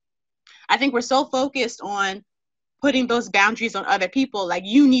 I think we're so focused on putting those boundaries on other people, like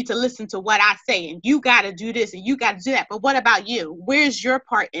you need to listen to what I say and you got to do this and you got to do that. But what about you? Where's your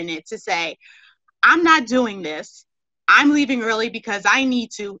part in it to say, I'm not doing this. I'm leaving early because I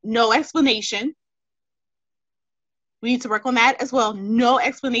need to. No explanation. We need to work on that as well. No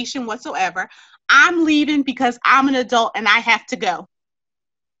explanation whatsoever. I'm leaving because I'm an adult and I have to go.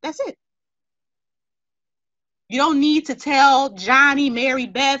 That's it. You don't need to tell Johnny, Mary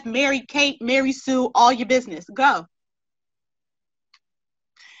Beth, Mary Kate, Mary Sue all your business. Go.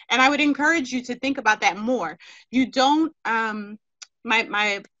 And I would encourage you to think about that more. You don't,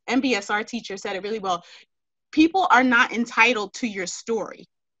 my MBSR teacher said it really well. People are not entitled to your story.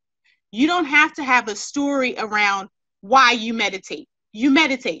 You don't have to have a story around why you meditate. You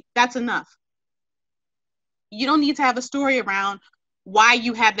meditate, that's enough. You don't need to have a story around why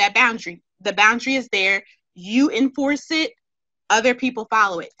you have that boundary. The boundary is there. You enforce it. Other people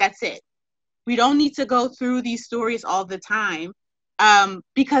follow it. That's it. We don't need to go through these stories all the time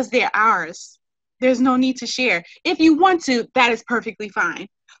because they're ours. There's no need to share. If you want to, that is perfectly fine.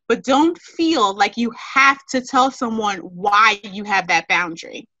 But don't feel like you have to tell someone why you have that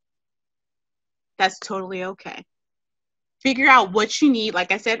boundary. That's totally okay. Figure out what you need,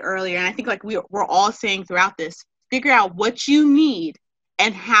 like I said earlier, and I think like we're all saying throughout this, figure out what you need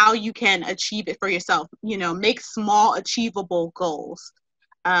and how you can achieve it for yourself. Make small, achievable goals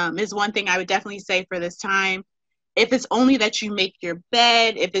is one thing I would definitely say for this time. If it's only that you make your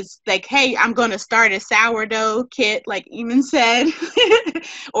bed, if it's like, hey, I'm going to start a sourdough kit, like Eamon said,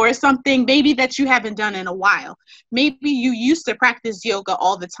 or something maybe that you haven't done in a while. Maybe you used to practice yoga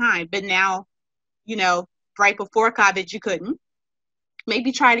all the time, but now, you know, right before COVID, you couldn't.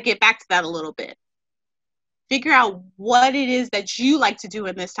 Maybe try to get back to that a little bit. Figure out what it is that you like to do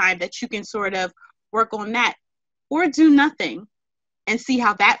in this time that you can sort of work on that, or do nothing and see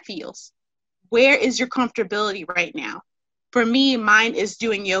how that feels. Where is your comfortability right now? For me, mine is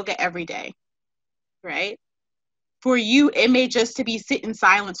doing yoga every day, right? For you, it may just to be sit in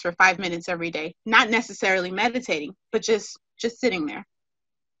silence for 5 minutes every day, not necessarily meditating, but just sitting there.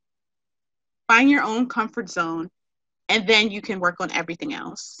 Find your own comfort zone, and then you can work on everything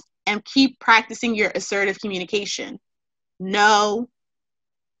else. And keep practicing your assertive communication. No,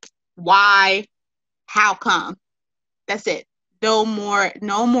 why, how come? That's it. No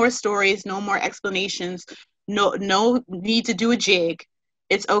more stories, no more explanations, no need to do a jig.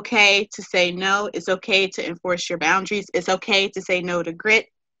 It's okay to say no. It's okay to enforce your boundaries. It's okay to say no to grit,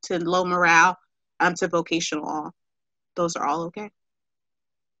 to low morale, to vocational awe. Those are all okay.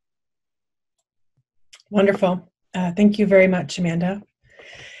 Wonderful. Thank you very much, Amanda.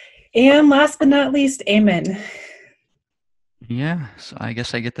 And last but not least, Eamon. Yeah, so I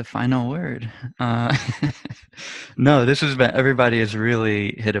guess I get the final word. No, this has been, everybody has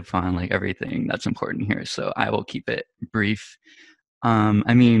really hit upon like everything that's important here, so I will keep it brief.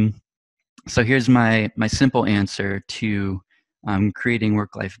 I mean, so here's my simple answer to creating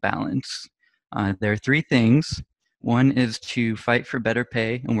work-life balance. There are three things. One is to fight for better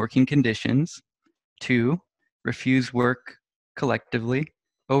pay and working conditions. 2, refuse work collectively,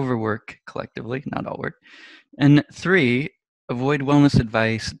 overwork collectively, not all work. And 3, avoid wellness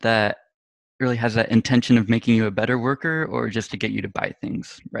advice that really has that intention of making you a better worker or just to get you to buy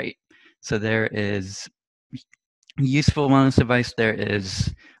things, right? So there is useful wellness advice. There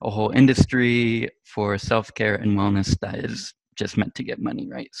is a whole industry for self-care and wellness that is just meant to get money,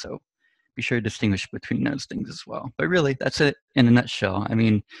 right? So be sure to distinguish between those things as well. But really, that's it in a nutshell. I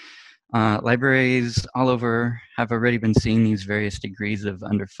mean, libraries all over have already been seeing these various degrees of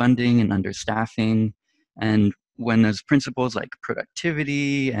underfunding and understaffing. And when those principles like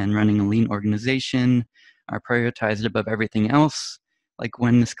productivity and running a lean organization are prioritized above everything else, like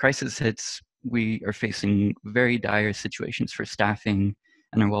when this crisis hits, we are facing very dire situations for staffing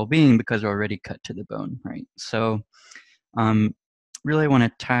and our well-being because we're already cut to the bone, right? So really I want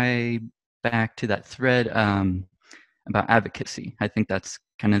to tie back to that thread about advocacy. I think that's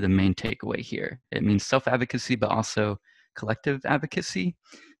kind of the main takeaway here. It means self-advocacy, but also collective advocacy.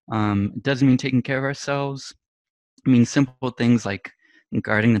 It doesn't mean taking care of ourselves. It means simple things like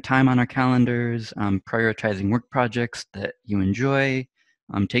guarding the time on our calendars, prioritizing work projects that you enjoy,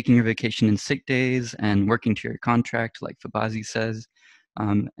 taking your vacation and sick days, and working to your contract, like Fabazi says.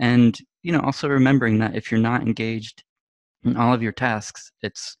 And also remembering that if you're not engaged in all of your tasks,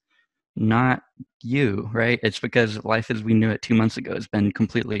 it's not you, right? It's because life as we knew it 2 months ago has been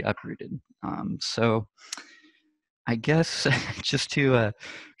completely uprooted. So I guess just to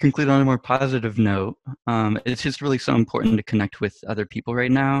conclude on a more positive note, it's just really so important to connect with other people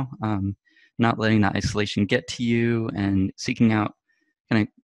right now, not letting that isolation get to you, and seeking out kind of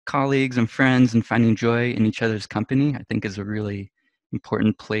colleagues and friends and finding joy in each other's company, I think is a really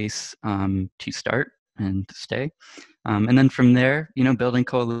important place to start and to stay. And then from there, building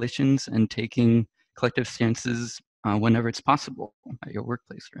coalitions and taking collective stances whenever it's possible at your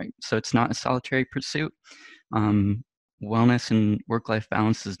workplace, right? So it's not a solitary pursuit. Wellness and work-life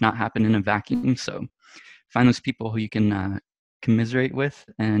balance does not happen in a vacuum. So find those people who you can commiserate with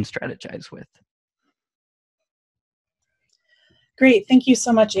and strategize with. Great. Thank you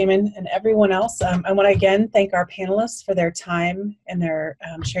so much, Eamon, and everyone else. I want to again thank our panelists for their time and their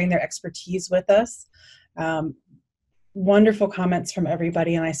sharing their expertise with us. Wonderful comments from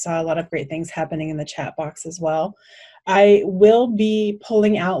everybody, and I saw a lot of great things happening in the chat box as well. I will be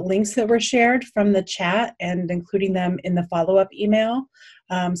pulling out links that were shared from the chat and including them in the follow-up email.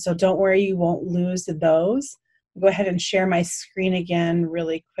 So don't worry, you won't lose those. I'll go ahead and share my screen again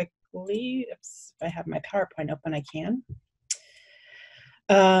really quickly. Oops, if I have my PowerPoint open, I can.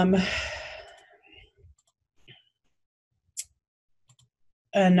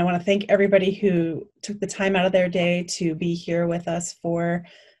 And I want to thank everybody who took the time out of their day to be here with us for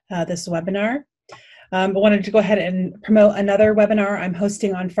this webinar. I wanted to go ahead and promote another webinar I'm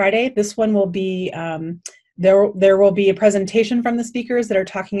hosting on Friday. This one will be, there will be a presentation from the speakers that are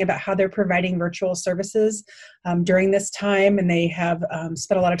talking about how they're providing virtual services during this time, and they have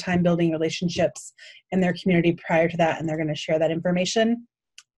spent a lot of time building relationships in their community prior to that, and they're going to share that information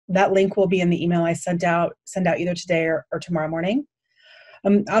That link will be in the email I send out either today or tomorrow morning.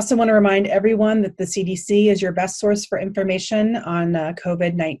 I also want to remind everyone that the CDC is your best source for information on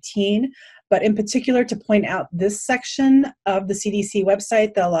COVID-19, but in particular to point out this section of the CDC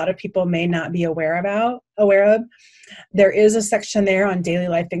website that a lot of people may not be aware of. There is a section there on daily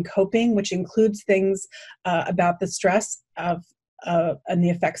life and coping, which includes things about the stress of and the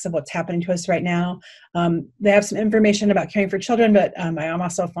effects of what's happening to us right now. They have some information about caring for children, but I am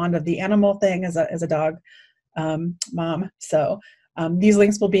also fond of the animal thing as a dog mom. So these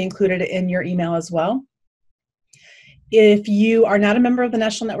links will be included in your email as well. If you are not a member of the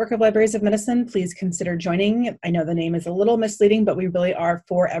National Network of Libraries of Medicine, please consider joining. I know the name is a little misleading, but we really are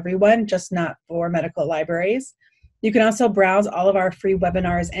for everyone, just not for medical libraries. You can also browse all of our free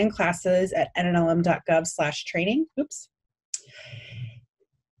webinars and classes at nnlm.gov/training. Oops.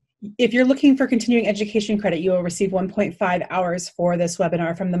 If you're looking for continuing education credit, you will receive 1.5 hours for this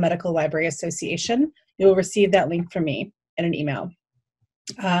webinar from the Medical Library Association. You will receive that link from me in an email.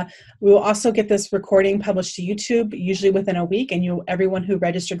 We will also get this recording published to YouTube, usually within a week, and everyone who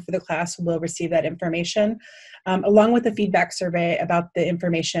registered for the class will receive that information, along with the feedback survey about the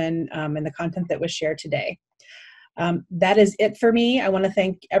information and the content that was shared today. That is it for me. I want to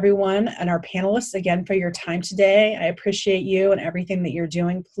thank everyone and our panelists again for your time today. I appreciate you and everything that you're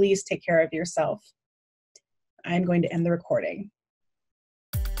doing. Please take care of yourself. I'm going to end the recording.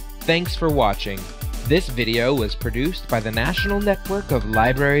 Thanks for watching. This video was produced by the National Network of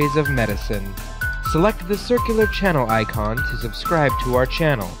Libraries of Medicine. Select the circular channel icon to subscribe to our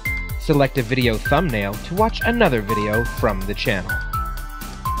channel. Select a video thumbnail to watch another video from the channel.